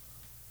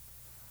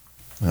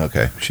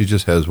 Okay. She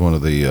just has one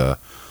of the,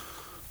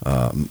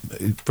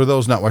 for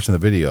those not watching the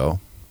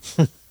video,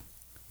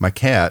 my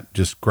cat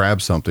just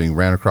grabbed something,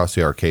 ran across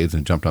the arcades,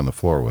 and jumped on the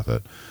floor with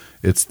it.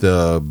 It's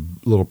the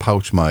little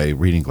pouch my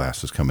reading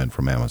glasses come in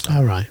from Amazon.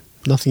 All right.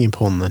 Nothing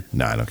important then.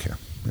 No, I don't care.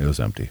 It was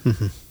empty.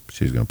 Mm-hmm.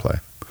 She's going to play.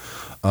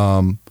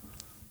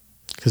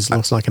 Because it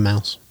looks like a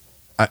mouse.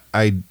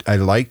 I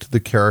liked the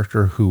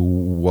character who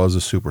was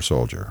a super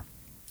soldier,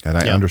 and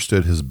I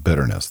understood his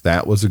bitterness.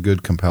 That was a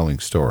good, compelling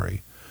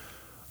story.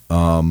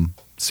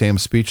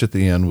 Sam's speech at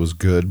the end was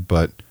good,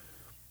 but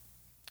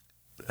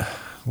a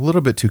little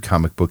bit too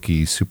comic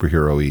booky,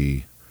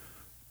 superhero-y.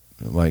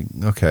 Like,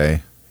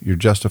 okay, you're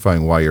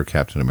justifying why you're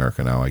Captain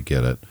America now. I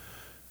get it.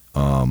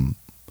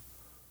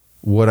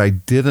 What I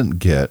didn't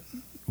get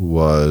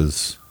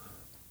was,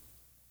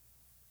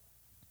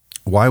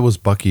 why was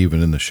Bucky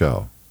even in the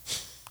show?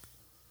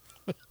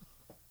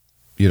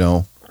 You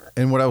know,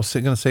 and what I was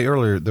going to say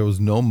earlier, there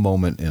was no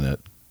moment in it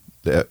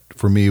that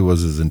for me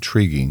was as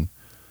intriguing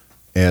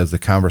as the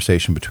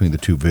conversation between the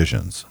two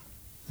visions.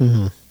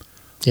 Mm-hmm.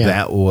 Yeah.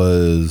 That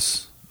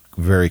was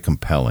very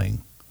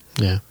compelling.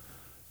 Yeah.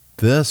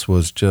 This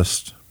was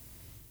just,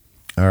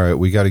 all right,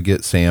 we got to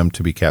get Sam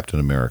to be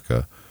Captain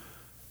America.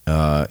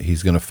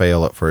 He's going to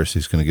fail at first.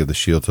 He's going to give the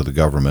shield to the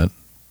government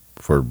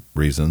for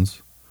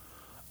reasons.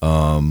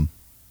 And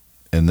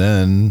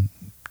then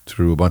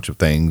through a bunch of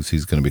things,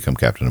 he's going to become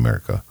Captain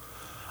America.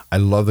 I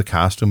love the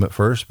costume at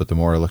first, but the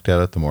more I looked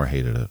at it, the more I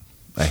hated it.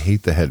 I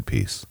hate the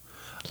headpiece.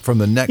 From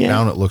the neck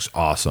down, it looks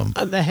awesome.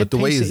 But the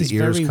way his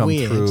ears come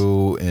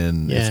through,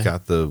 and it's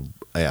got the...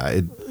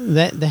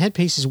 the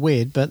headpiece is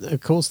weird, but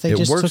of course they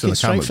just took it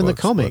straight from the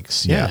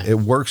comics. Yeah, it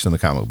works in the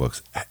comic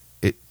books.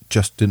 It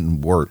just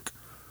didn't work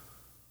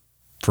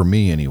for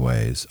me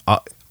anyways.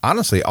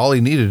 Honestly, all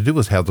he needed to do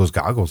was have those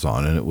goggles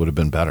on, and it would have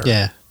been better.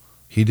 Yeah.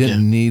 He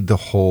didn't need the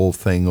whole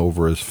thing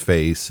over his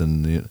face,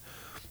 and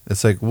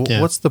it's like,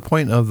 what's the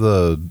point of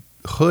the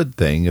hood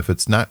thing if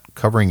it's not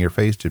covering your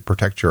face to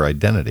protect your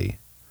identity?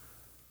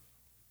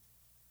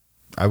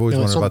 I've always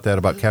wondered about that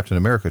about Captain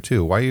America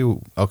too. Why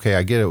you? Okay,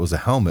 I get it was a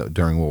helmet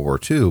during World War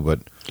II, but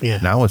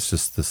now it's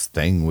just this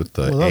thing with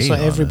the. Well, also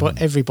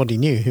everybody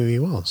knew who he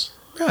was.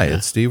 Right,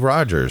 it's Steve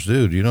Rogers,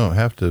 dude. You don't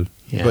have to.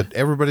 Yeah. But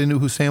everybody knew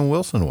who Sam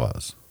Wilson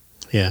was.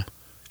 Yeah.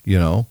 You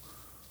know,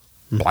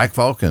 Black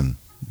Falcon.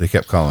 They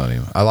kept calling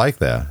him. I like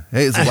that.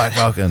 Hey, it's a Black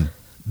Falcon.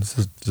 This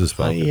is just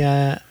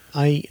Falcon.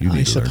 I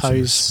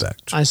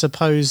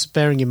suppose,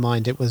 bearing in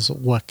mind it was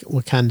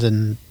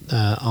Wakandan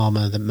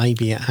armor, that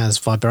maybe it has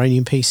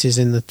vibranium pieces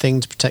in the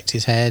thing to protect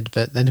his head,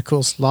 but then of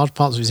course large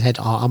parts of his head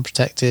are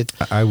unprotected.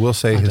 I will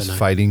say his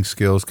fighting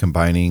skills,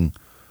 combining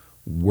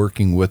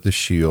working with the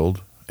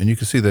shield, and you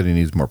can see that he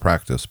needs more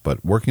practice,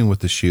 but working with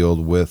the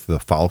shield with the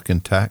Falcon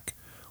tech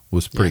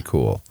was pretty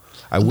cool.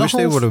 I wish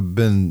they would have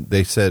been.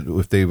 They said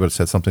if they would have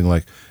said something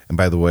like, "And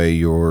by the way,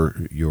 your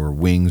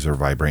wings are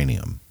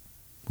vibranium."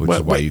 Which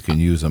is why you can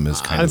use them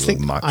as kind of a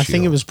mock shield. I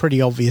think it was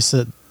pretty obvious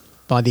that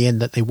by the end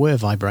that they were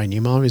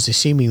vibranium. I was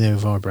assuming they were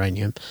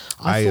vibranium.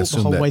 I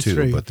assumed that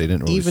too, but they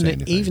didn't really say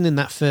anything. Even in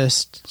that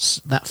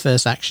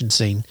first action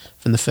scene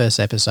from the first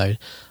episode,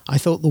 I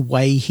thought the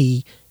way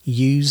he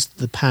used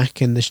the pack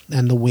and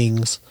the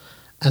wings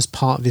as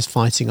part of his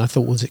fighting, I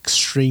thought was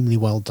extremely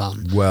well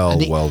done.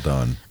 Well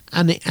done.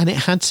 And it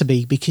had to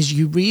be, because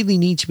you really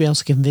need to be able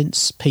to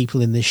convince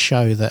people in this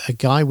show that a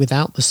guy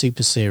without the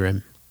super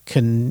serum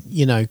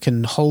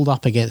can hold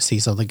up against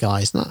these other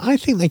guys. And I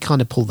think they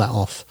kind of pulled that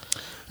off.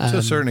 To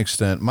a certain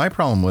extent. My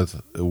problem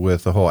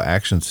with the whole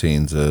action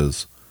scenes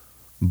is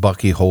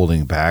Bucky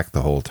holding back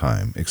the whole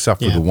time,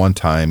 except for the one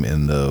time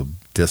in the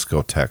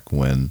discotheque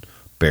when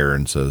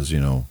Baron says,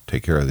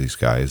 take care of these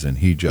guys. And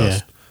he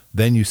just,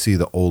 then you see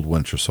the old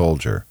Winter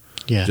Soldier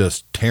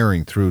just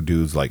tearing through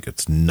dudes like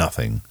it's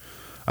nothing.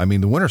 I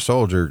mean, the Winter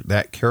Soldier,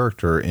 that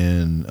character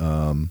in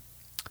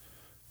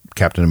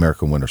Captain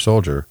America Winter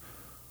Soldier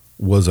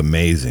was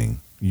amazing.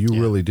 You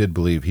really did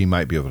believe he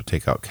might be able to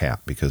take out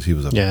Cap because he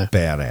was a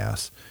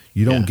badass.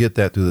 You don't Yeah. get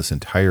that through this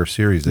entire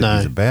series that No.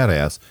 he's a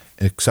badass,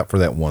 except for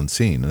that one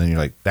scene. And then you're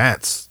like,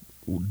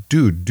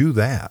 dude, do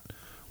that.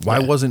 Why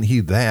Yeah. wasn't he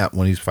that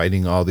when he's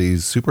fighting all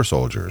these super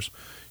soldiers?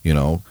 You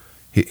know,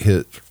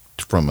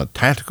 from a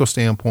tactical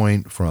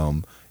standpoint,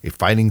 from a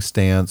fighting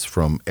stance,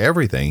 from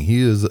everything,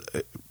 he was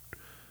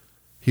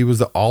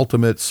the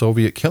ultimate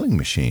Soviet killing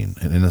machine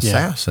and an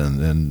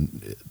assassin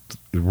and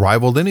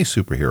rivaled any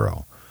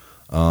superhero.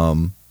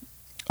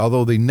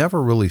 Although they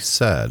never really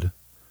said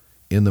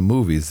in the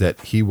movies that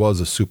he was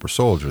a super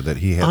soldier, that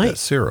he had that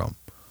serum.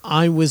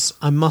 I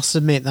must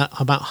admit that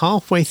about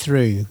halfway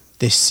through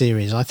this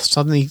series,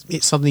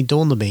 it suddenly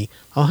dawned on me,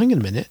 oh, hang on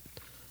a minute.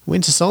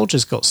 Winter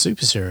Soldier's got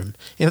super serum.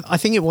 I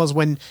think it was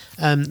when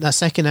that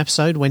second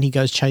episode when he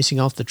goes chasing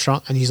after the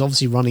truck and he's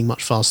obviously running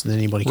much faster than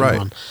anybody can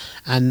run.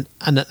 And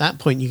at that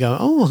point you go,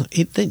 oh,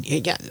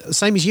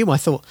 same as you. I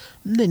thought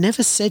they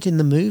never said in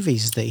the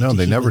movies that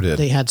they never did.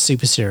 They had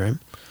super serum.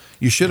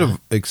 You should have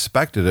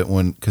expected it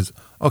because,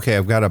 okay,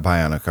 I've got a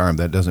bionic arm.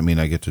 That doesn't mean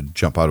I get to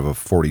jump out of a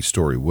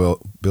 40-story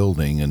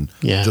building and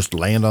just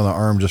land on the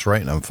arm just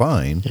right and I'm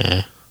fine.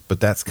 Yeah. But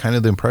that's kind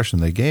of the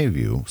impression they gave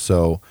you.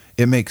 So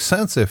it makes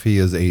sense if he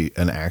is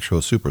an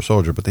actual super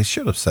soldier, but they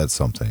should have said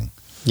something.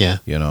 Yeah.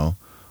 You know?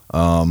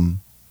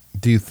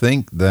 Do you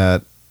think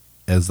that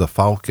as the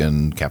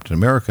Falcon, Captain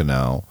America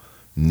now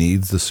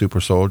needs the super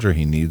soldier,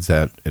 he needs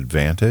that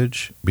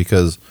advantage?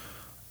 Because,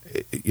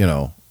 you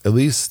know, at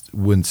least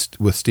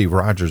with Steve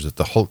Rogers, if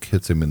the Hulk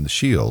hits him in the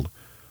shield,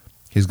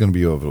 he's going to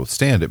be able to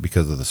withstand it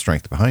because of the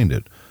strength behind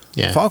it.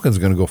 Yeah. Falcon's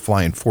going to go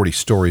flying 40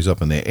 stories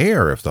up in the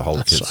air if the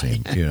Hulk hits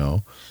him, you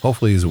know.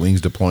 Hopefully his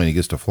wings deploy and he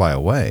gets to fly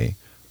away.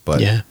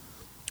 But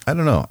I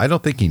don't know. I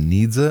don't think he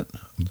needs it,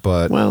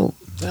 but well,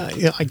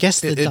 I guess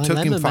the it took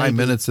him 5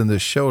 minutes in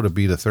this show to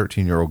beat a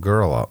 13-year-old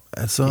girl up.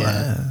 So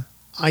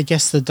I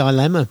guess the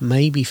dilemma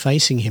maybe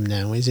facing him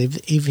now is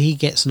if he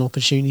gets an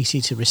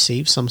opportunity to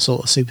receive some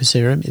sort of super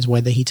serum, is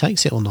whether he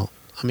takes it or not.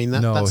 I mean,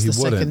 that's he the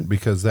wouldn't, second,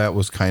 because that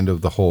was kind of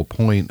the whole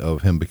point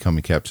of him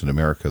becoming Captain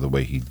America the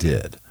way he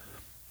did.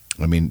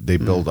 I mean, they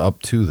build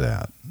up to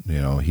that.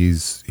 You know,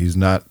 he's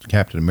not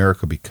Captain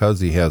America because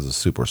he has a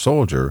super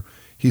soldier.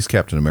 He's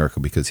Captain America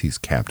because he's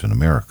Captain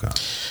America.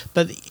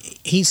 But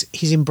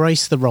he's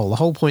embraced the role. The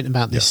whole point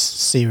about this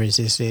series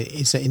is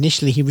that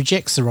initially he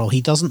rejects the role. He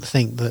doesn't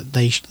think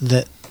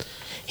that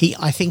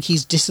I think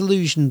he's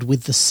disillusioned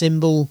with the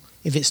symbol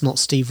if it's not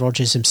Steve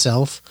Rogers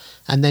himself.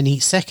 And then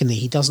secondly,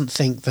 he doesn't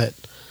think that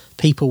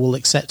people will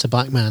accept a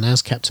black man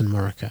as Captain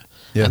America.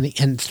 Yeah.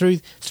 And through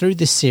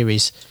this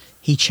series,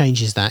 he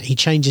changes that. He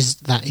changes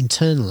that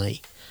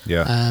internally.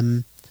 Yeah.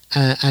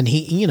 And he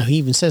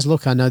even says,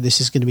 "Look, I know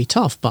this is going to be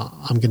tough, but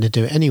I'm going to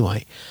do it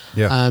anyway."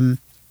 Yeah.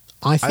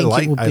 I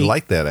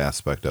like that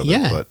aspect of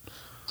it. But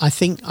I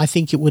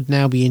think it would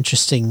now be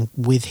interesting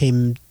with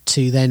him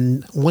to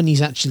then, when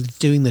he's actually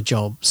doing the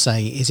job,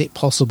 say, is it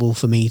possible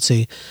for me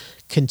to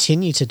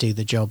continue to do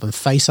the job and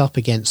face up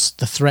against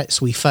the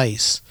threats we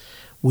face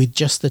with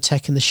just the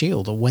tech and the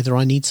shield, or whether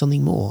I need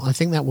something more? I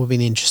think that would be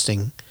an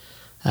interesting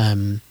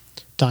dilemma.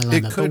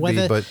 it could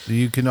be, but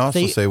you can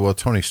also say, well,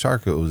 Tony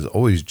Stark, it was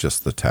always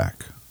just the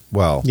tech.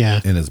 Well,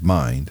 in his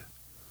mind.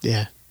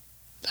 Yeah.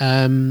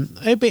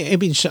 It'd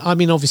be. I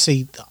mean,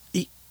 obviously,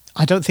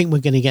 I don't think we're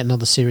going to get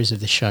another series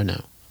of this show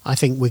now. I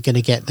think we're going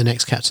to get the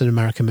next Captain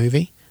America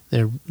movie.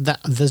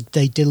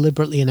 They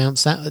deliberately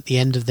announced that at the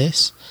end of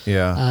this.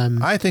 Yeah,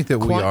 I think that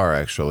we are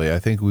actually. I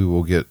think we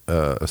will get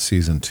a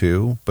season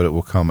 2, but it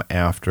will come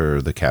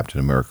after the Captain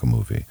America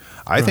movie.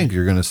 I think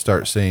you're going to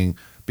start seeing,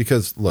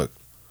 because look,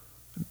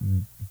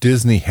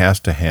 Disney has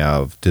to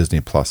have Disney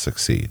Plus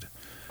succeed,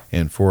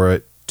 and for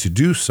it to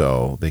do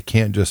so, they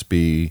can't just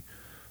be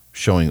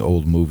showing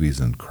old movies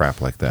and crap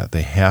like that.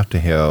 They have to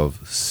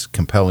have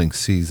compelling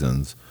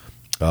seasons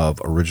of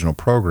original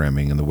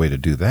programming, and the way to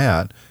do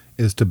that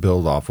is to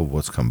build off of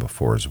what's come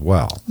before as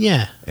well.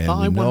 Yeah, and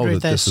we know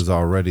that this is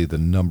already the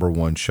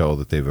 #1 show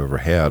that they've ever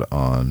had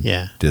on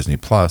Disney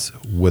Plus,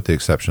 with the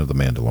exception of The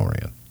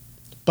Mandalorian.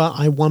 But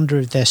I wonder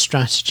if their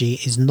strategy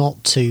is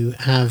not to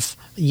have,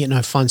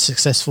 find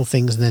successful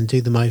things and then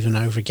do them over and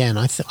over again.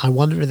 I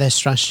wonder if their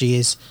strategy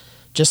is,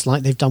 just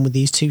like they've done with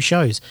these 2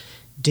 shows,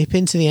 dip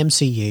into the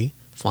MCU,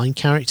 find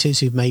characters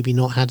who've maybe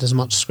not had as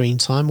much screen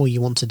time or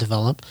you want to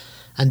develop,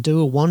 and do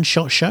a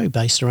one-shot show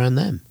based around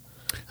them.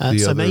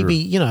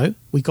 Maybe,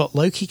 we got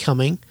Loki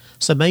coming.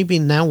 So maybe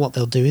now what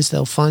they'll do is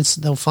they'll find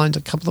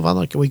a couple of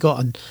other. We got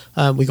an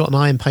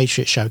Iron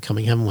Patriot show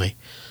coming, haven't we?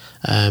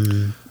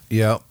 With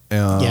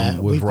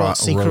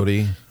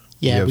Rhodey.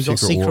 Yeah, we got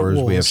Secret Wars.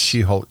 We have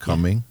She-Hulk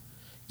coming.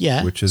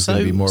 Yeah, which is going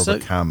to be more of a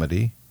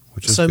comedy.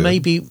 Which is so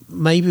good.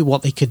 maybe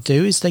what they could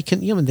do is they can,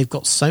 they've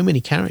got so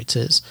many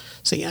characters,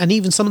 and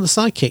even some of the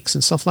sidekicks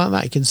and stuff like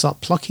that, you can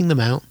start plucking them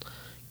out,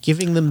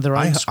 giving them their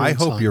own screen I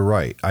hope time. You're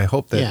right. I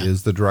hope that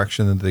is the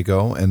direction that they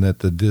go, and that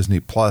the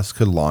Disney Plus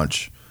could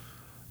launch,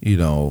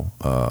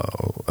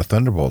 a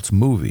Thunderbolts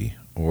movie,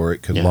 or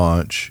it could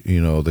launch,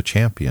 the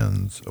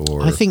Champions.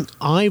 Or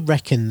I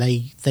reckon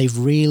they've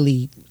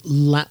really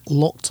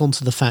locked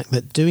onto the fact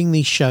that doing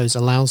these shows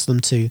allows them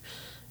to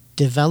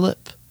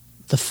develop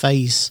the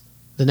phase,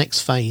 the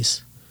next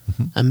phase,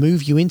 and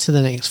move you into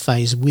the next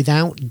phase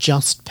without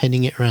just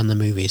pinning it around the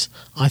movies.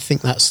 I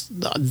think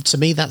to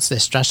me, that's their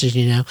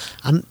strategy now.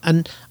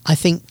 And I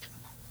think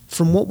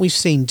from what we've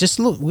seen, just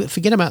look,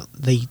 forget about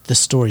the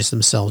stories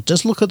themselves.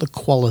 Just look at the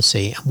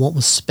quality and what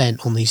was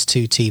spent on these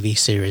 2 TV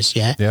series.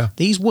 Yeah.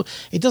 These were.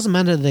 It doesn't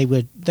matter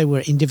they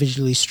were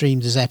individually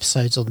streamed as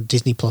episodes on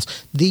Disney Plus.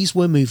 These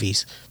were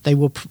movies. They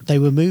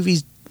were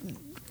movies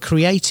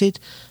created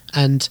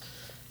and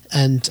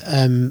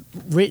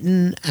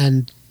written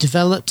and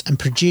developed and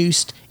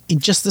produced in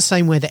just the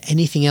same way that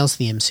anything else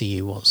in the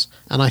MCU was.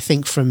 And I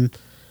think from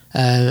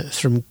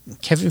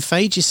Kevin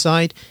Feige's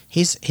side,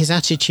 his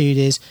attitude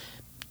is,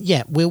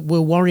 yeah, we'll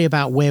worry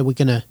about where we're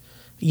gonna,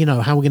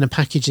 how we're gonna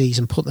package these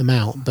and put them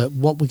out. But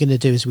what we're gonna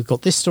do is we've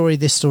got this story,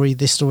 this story,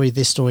 this story,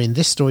 this story, and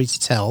this story to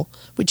tell,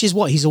 which is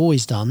what he's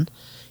always done.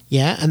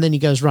 Yeah, and then he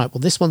goes, right, well,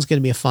 this one's going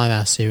to be a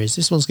 5-hour series.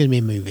 This one's going to be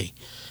a movie.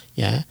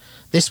 Yeah,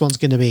 this one's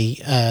going to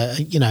be, I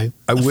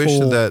wish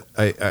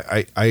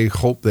that I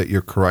hope that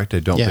you're correct. I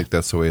don't think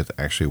that's the way it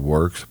actually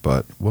works,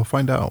 but we'll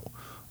find out.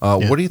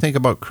 What do you think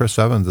about Chris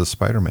Evans as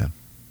Spider-Man?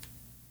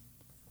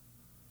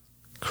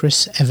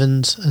 Chris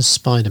Evans as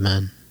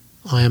Spider-Man.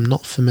 I am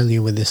not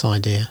familiar with this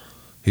idea.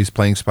 He's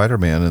playing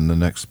Spider-Man in the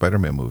next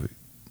Spider-Man movie.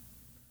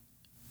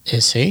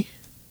 Is he?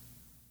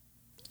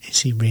 Is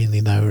he really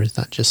though, or is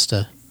that just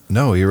a?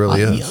 No, he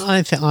really is.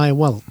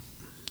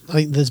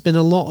 There's been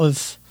a lot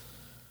of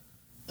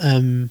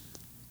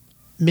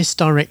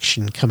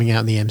misdirection coming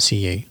out in the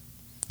MCU,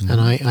 and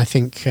I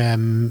think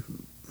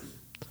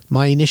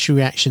my initial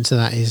reaction to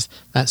that is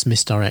that's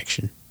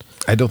misdirection.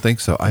 I don't think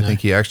so. I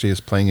think he actually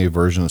is playing a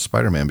version of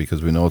Spider-Man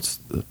because we know it's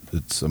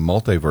a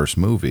multiverse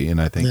movie,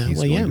 and I think he's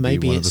going to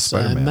be one of the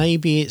Spider-Man.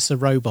 Maybe it's a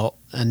robot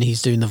and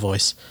he's doing the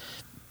voice.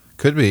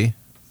 Could be.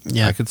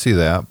 Yeah, I could see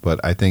that, but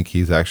I think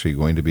he's actually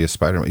going to be a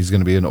Spider-Man. He's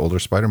going to be an older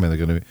Spider-Man.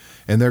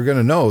 They're going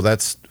to know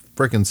that's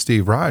freaking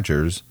Steve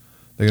Rogers.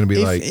 They're going to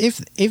be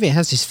if it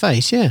has his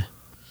face, yeah.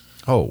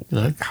 Oh,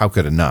 how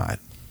could it not?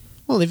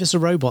 Well, if it's a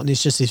robot and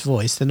it's just his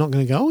voice, they're not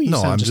going to go, you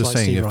sound just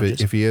like Steve Rogers.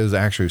 If he is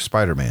actually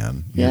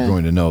Spider-Man, you're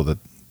going to know that,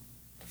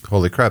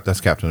 holy crap, that's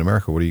Captain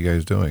America. What are you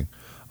guys doing?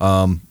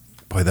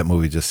 Boy, that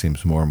movie just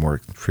seems more and more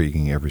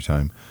intriguing every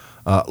time.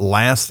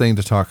 Last thing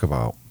to talk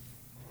about.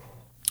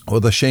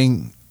 Well,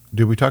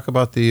 did we talk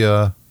about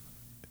the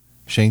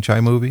Shang-Chi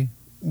movie?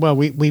 Well,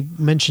 we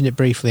mentioned it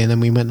briefly, and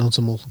then we went on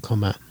to Mortal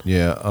Kombat.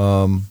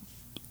 Yeah,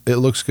 it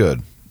looks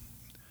good.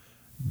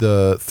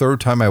 The third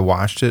time I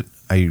watched it,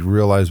 I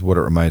realized what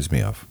it reminds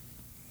me of.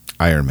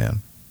 Iron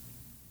Man.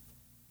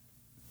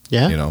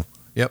 Yeah?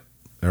 Yep.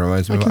 It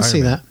reminds me of Iron Man. I can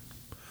see that.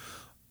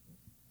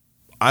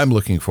 I'm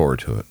looking forward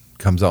to it.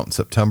 Comes out in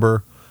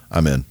September.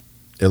 I'm in.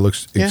 It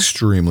looks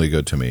extremely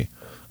good to me.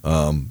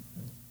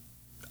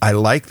 I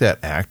like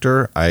that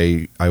actor.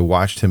 I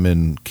watched him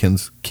in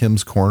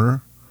Kim's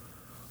Corner.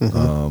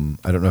 Mm-hmm.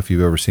 I don't know if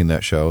you've ever seen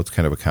that show. It's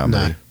kind of a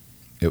comedy. No.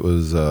 It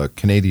was a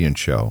Canadian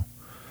show.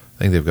 I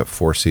think they've got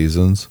 4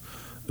 seasons.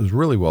 It was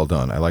really well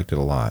done. I liked it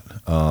a lot.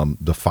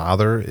 The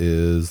father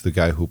is the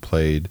guy who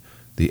played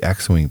the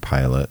X-Wing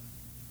pilot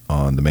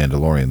on The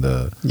Mandalorian,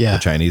 the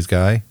Chinese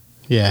guy.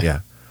 Yeah.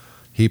 Yeah.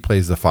 He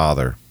plays the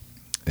father,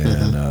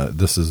 and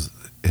this is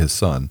his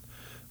son.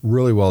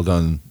 Really well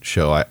done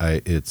show.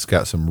 It's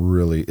got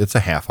it's a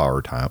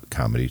half-hour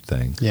comedy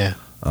thing. Yeah.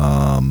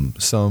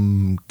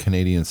 Some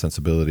Canadian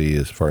sensibility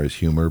as far as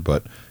humor,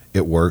 but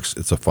it works.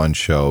 It's a fun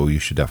show. You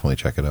should definitely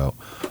check it out.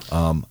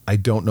 I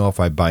don't know if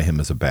I buy him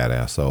as a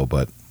badass though,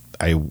 but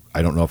I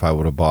don't know if I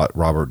would have bought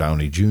Robert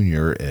Downey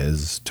Jr.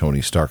 as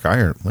Tony Stark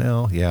Iron.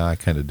 Well, yeah, I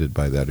kind of did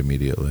buy that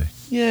immediately.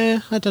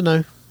 Yeah, I don't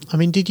know. I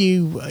mean, did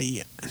you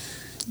buy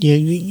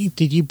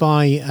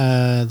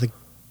the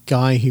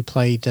guy who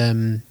played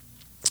Iron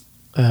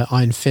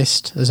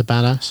Fist as a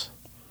badass?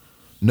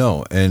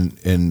 No,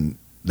 and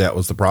that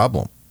was the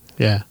problem.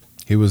 Yeah.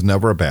 He was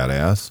never a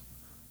badass.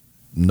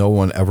 No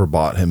one ever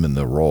bought him in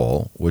the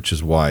role, which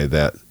is why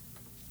that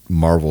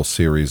Marvel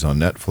series on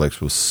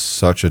Netflix was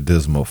such a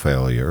dismal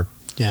failure.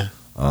 Yeah.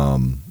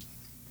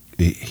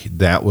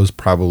 That was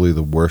probably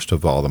the worst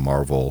of all the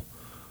Marvel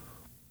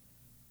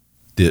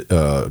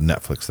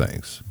Netflix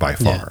things, by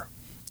far. Yeah.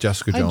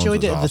 Jessica Jones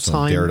is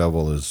awesome.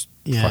 Daredevil is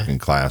fucking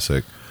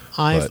classic.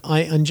 I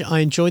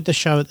enjoyed the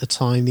show at the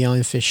time, the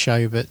Iron Fist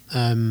show, but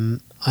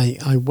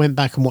I went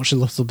back and watched a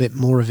little bit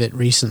more of it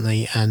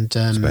recently, and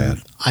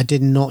I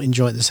did not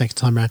enjoy it the second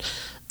time around.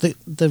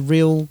 The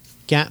real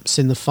gaps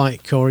in the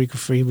fight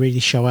choreography really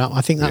show out.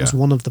 I think that was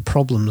one of the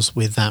problems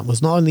with that,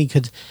 was not only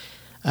could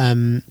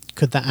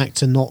that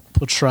actor not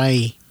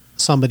portray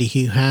somebody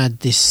who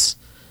had this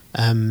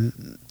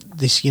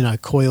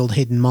coiled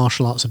hidden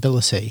martial arts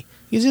ability.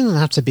 He doesn't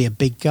have to be a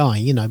big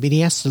guy, but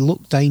he has to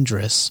look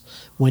dangerous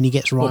when he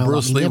gets riled up.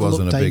 Bruce Lee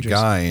wasn't a big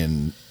guy,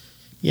 and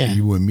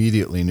you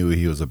immediately knew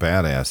he was a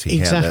badass. He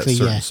had that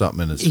certain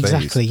something in his face.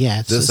 Exactly,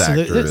 yeah. This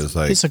actor is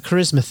like... It's a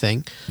charisma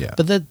thing. Yeah.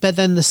 But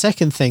then the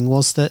second thing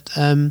was that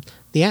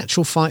the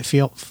actual fight for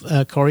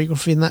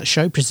choreography in that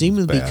show,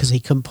 presumably because he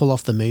couldn't pull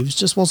off the moves,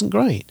 just wasn't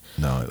great.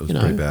 No, it was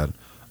pretty bad.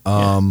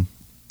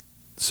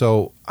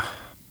 So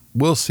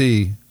we'll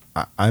see.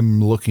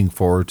 I'm looking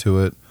forward to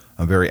it.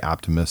 I'm very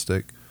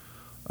optimistic.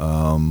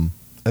 I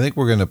think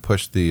we're going to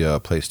push the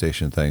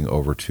PlayStation thing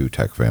over to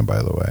TechFan,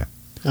 by the way.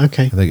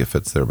 Okay. I think it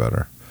fits there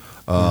better.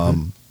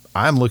 I'm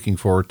looking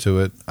forward to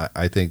it.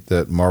 I think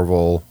that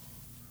Marvel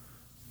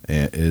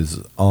is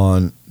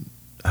on,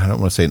 I don't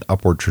want to say an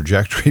upward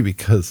trajectory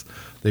because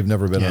they've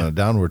never been on a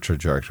downward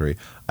trajectory.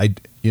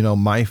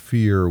 My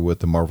fear with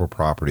the Marvel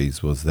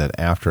properties was that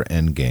after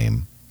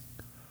Endgame,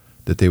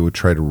 that they would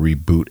try to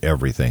reboot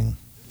everything.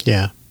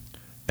 Yeah.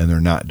 And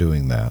they're not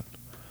doing that.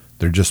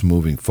 They're just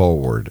moving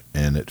forward,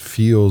 and it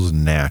feels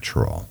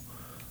natural.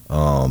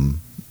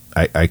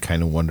 I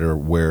kind of wonder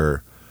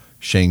where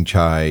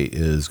Shang-Chi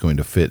is going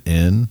to fit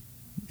in.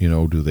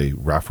 Do they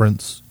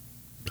reference,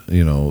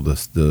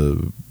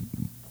 the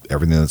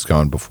everything that's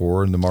gone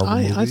before in the Marvel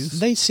movies?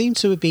 They seem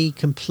to be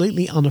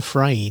completely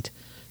unafraid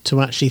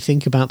to actually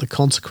think about the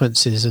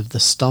consequences of the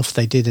stuff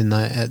they did in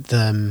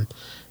the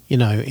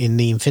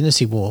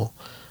Infinity War.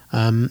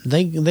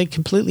 They're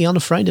completely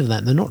unafraid of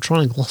that. They're not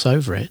trying to gloss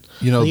over it.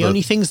 The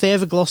only things they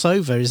ever gloss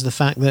over is the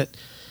fact that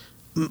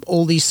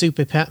all these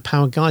super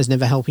powered guys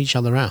never help each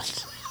other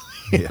out.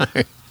 Yeah.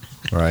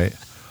 Right.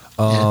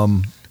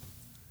 And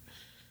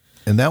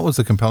that was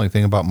the compelling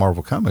thing about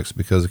Marvel Comics,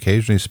 because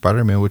occasionally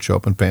Spider-Man would show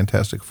up in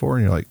Fantastic Four,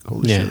 and you're like,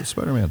 holy shit, it's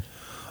Spider-Man.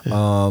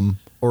 Yeah.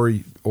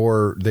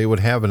 Or they would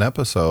have an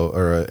episode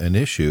or an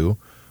issue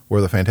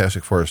where the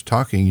Fantastic Four is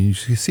talking, and you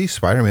see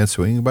Spider-Man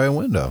swinging by a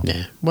window.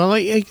 Yeah. Well,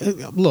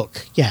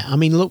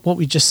 look what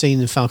we've just seen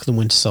in Falcon and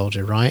Winter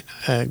Soldier, right?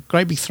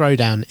 Great big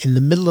throwdown in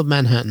the middle of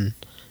Manhattan.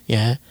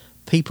 Yeah.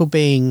 People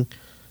being,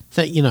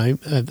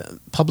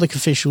 public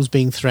officials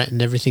being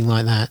threatened, everything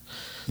like that.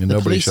 And the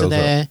nobody police shows are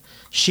there. up.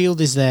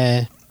 S.H.I.E.L.D. is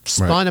there.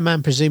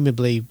 Spider-Man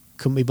presumably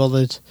couldn't be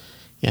bothered.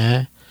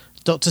 Yeah.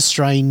 Doctor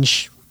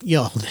Strange.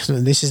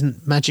 This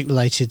isn't magic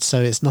related,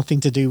 so it's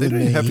nothing to do with me.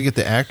 They don't have to get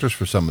the actors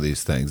for some of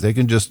these things. They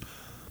can just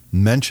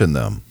mention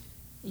them.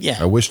 Yeah.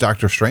 I wish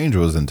Doctor Strange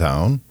was in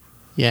town.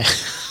 Yeah.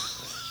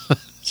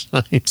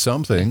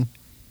 Something.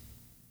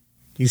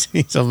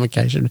 He's on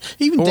vacation.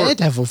 Even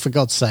Daredevil, for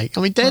God's sake.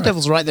 I mean,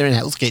 Daredevil's right there in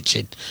Hell's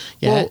Kitchen.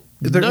 Yeah.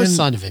 Well, no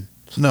sign of him.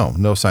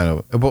 No sign of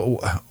it.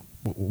 But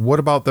what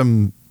about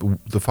them,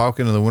 the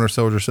Falcon and the Winter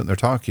Soldier sitting there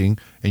talking,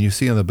 and you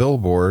see on the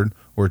billboard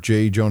where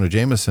J. Jonah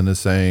Jameson is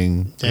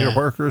saying, Peter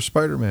Parker is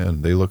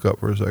Spider-Man. They look up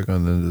for a second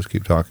and then just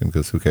keep talking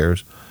because who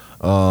cares?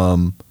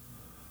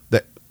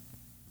 That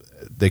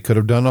they could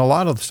have done a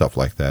lot of stuff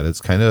like that.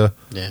 It's kind of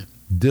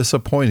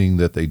disappointing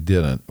that they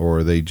didn't,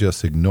 or they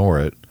just ignore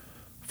it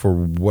for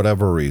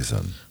whatever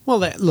reason. Well,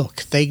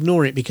 they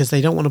ignore it because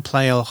they don't want to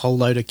play a whole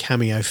load of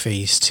cameo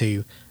fees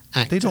to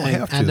act. They don't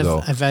have to,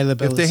 though.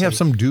 Availability. If they have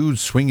some dude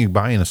swinging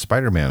by in a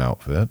Spider-Man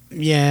outfit.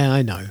 Yeah,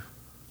 I know.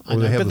 Or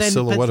they have the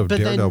silhouette of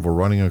Daredevil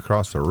running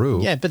across the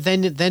roof. Yeah, but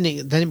then it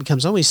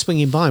becomes, he's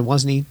swinging by. Why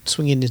isn't he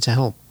swinging in to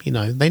help?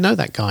 They know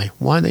that guy.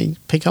 Why don't they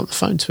pick up the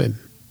phone to him?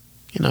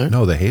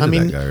 No, they hated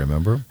that guy,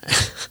 remember?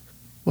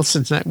 What's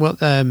that?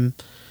 What,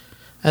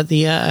 at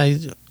the,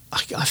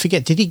 I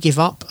forget, did he give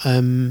up,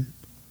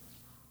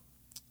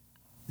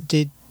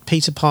 did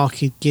Peter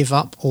Parker give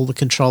up all the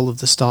control of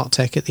the Stark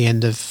Tech at the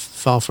end of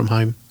Far From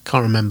Home?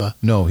 Can't remember.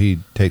 No, he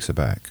takes it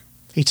back.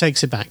 He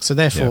takes it back. So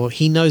therefore,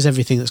 he knows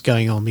everything that's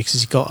going on because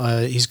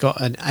he's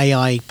got an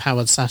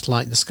AI-powered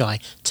satellite in the sky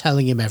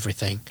telling him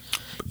everything.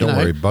 But don't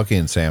worry, Bucky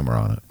and Sam are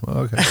on it. Well,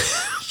 okay.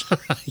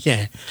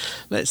 Yeah.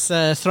 Let's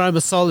throw him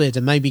a solid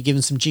and maybe give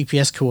him some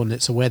GPS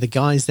coordinates of where the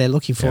guys they're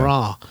looking for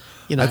are.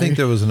 I think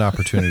there was an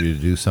opportunity to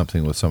do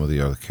something with some of the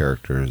other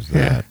characters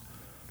that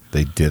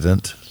they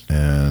didn't,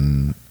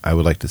 and I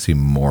would like to see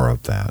more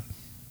of that.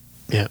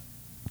 Yeah.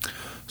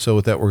 So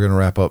with that, we're going to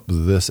wrap up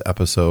this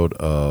episode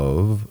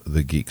of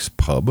The Geeks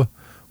Pub.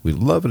 We'd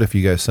love it if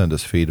you guys send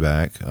us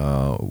feedback.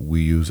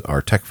 We use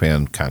our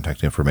TechFan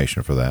contact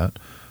information for that.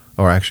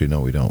 Or actually,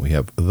 no, we don't. We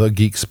have The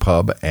Geeks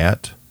Pub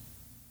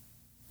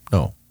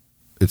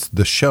it's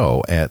the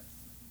show at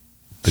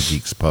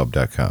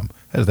thegeekspub.com.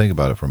 I had to think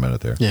about it for a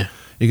minute there. Yeah.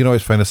 You can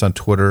always find us on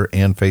Twitter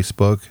and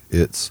Facebook.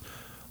 It's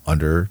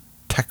under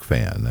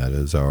TechFan. That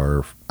is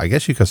our, I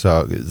guess you could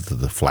say, is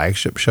it the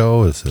flagship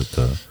show? Is it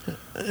the...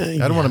 I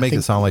don't want to make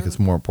it sound like it's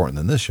more important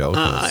than this show.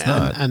 It's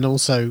not. And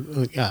also,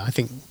 I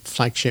think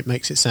flagship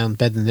makes it sound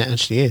better than it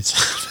actually is.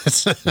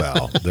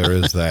 Well, there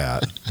is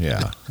that.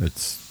 Yeah,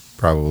 it's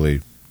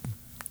probably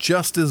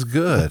just as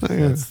good.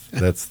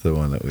 That's the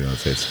one that we want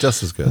to say. It's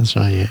just as good. That's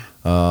right,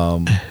 yeah.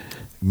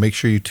 Make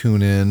sure you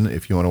tune in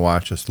if you want to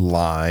watch us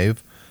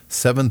live,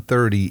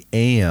 7:30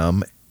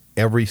 a.m.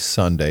 every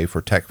Sunday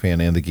for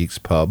TechFan and the Geeks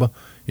Pub.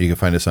 You can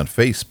find us on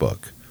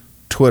Facebook,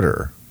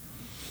 Twitter,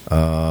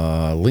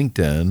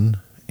 LinkedIn,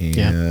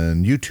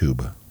 and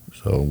YouTube.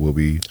 So we'll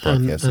be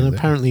broadcasting and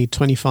apparently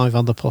 25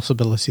 other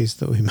possibilities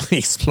that we may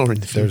explore in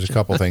the future. There's a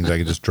couple things I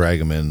could just drag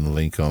them in,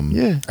 link them.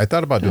 Yeah. I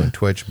thought about doing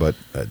Twitch, but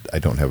I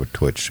don't have a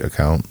Twitch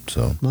account.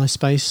 So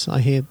MySpace, I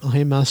hear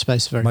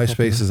MySpace very popular.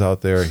 MySpace is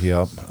out there.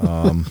 Yep.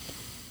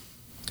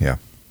 Yeah.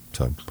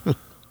 So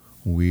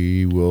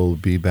we will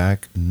be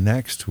back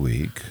next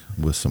week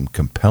with some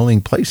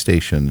compelling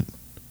PlayStation,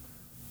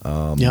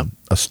 a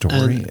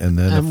story, and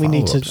then a we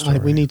need to follow-up story.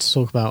 we need to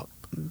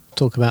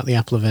talk about the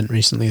Apple event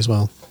recently as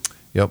well.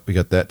 Yep, we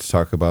got that to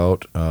talk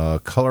about.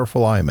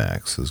 Colorful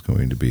IMAX is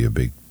going to be a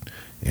big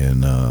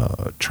in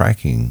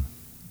tracking.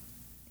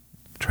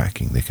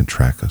 They can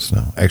track us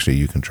now. Actually,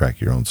 you can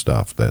track your own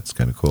stuff. That's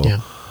kind of cool.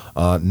 Yeah.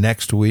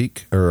 Next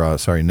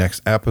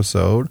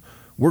episode,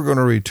 we're going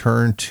to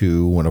return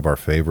to one of our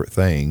favorite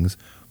things,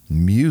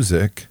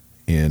 music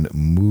in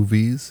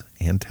movies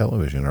and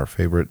television. Our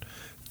favorite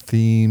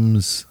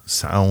themes,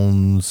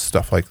 sounds,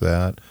 stuff like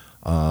that.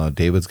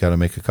 David's got to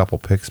make a couple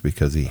picks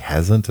because he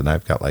hasn't, and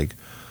I've got like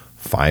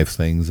 5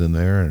 things in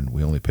there, and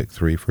we only pick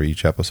 3 for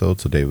each episode,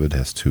 so David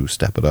has to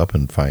step it up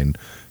and find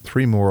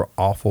 3 more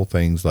awful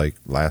things like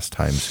last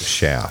time's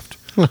Shaft.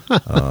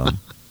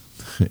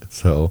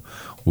 So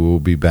we'll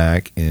be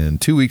back in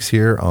 2 weeks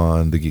here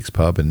on the Geeks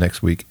Pub, and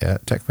next week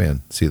at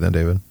TechFan. See you then,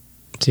 David.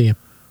 See you.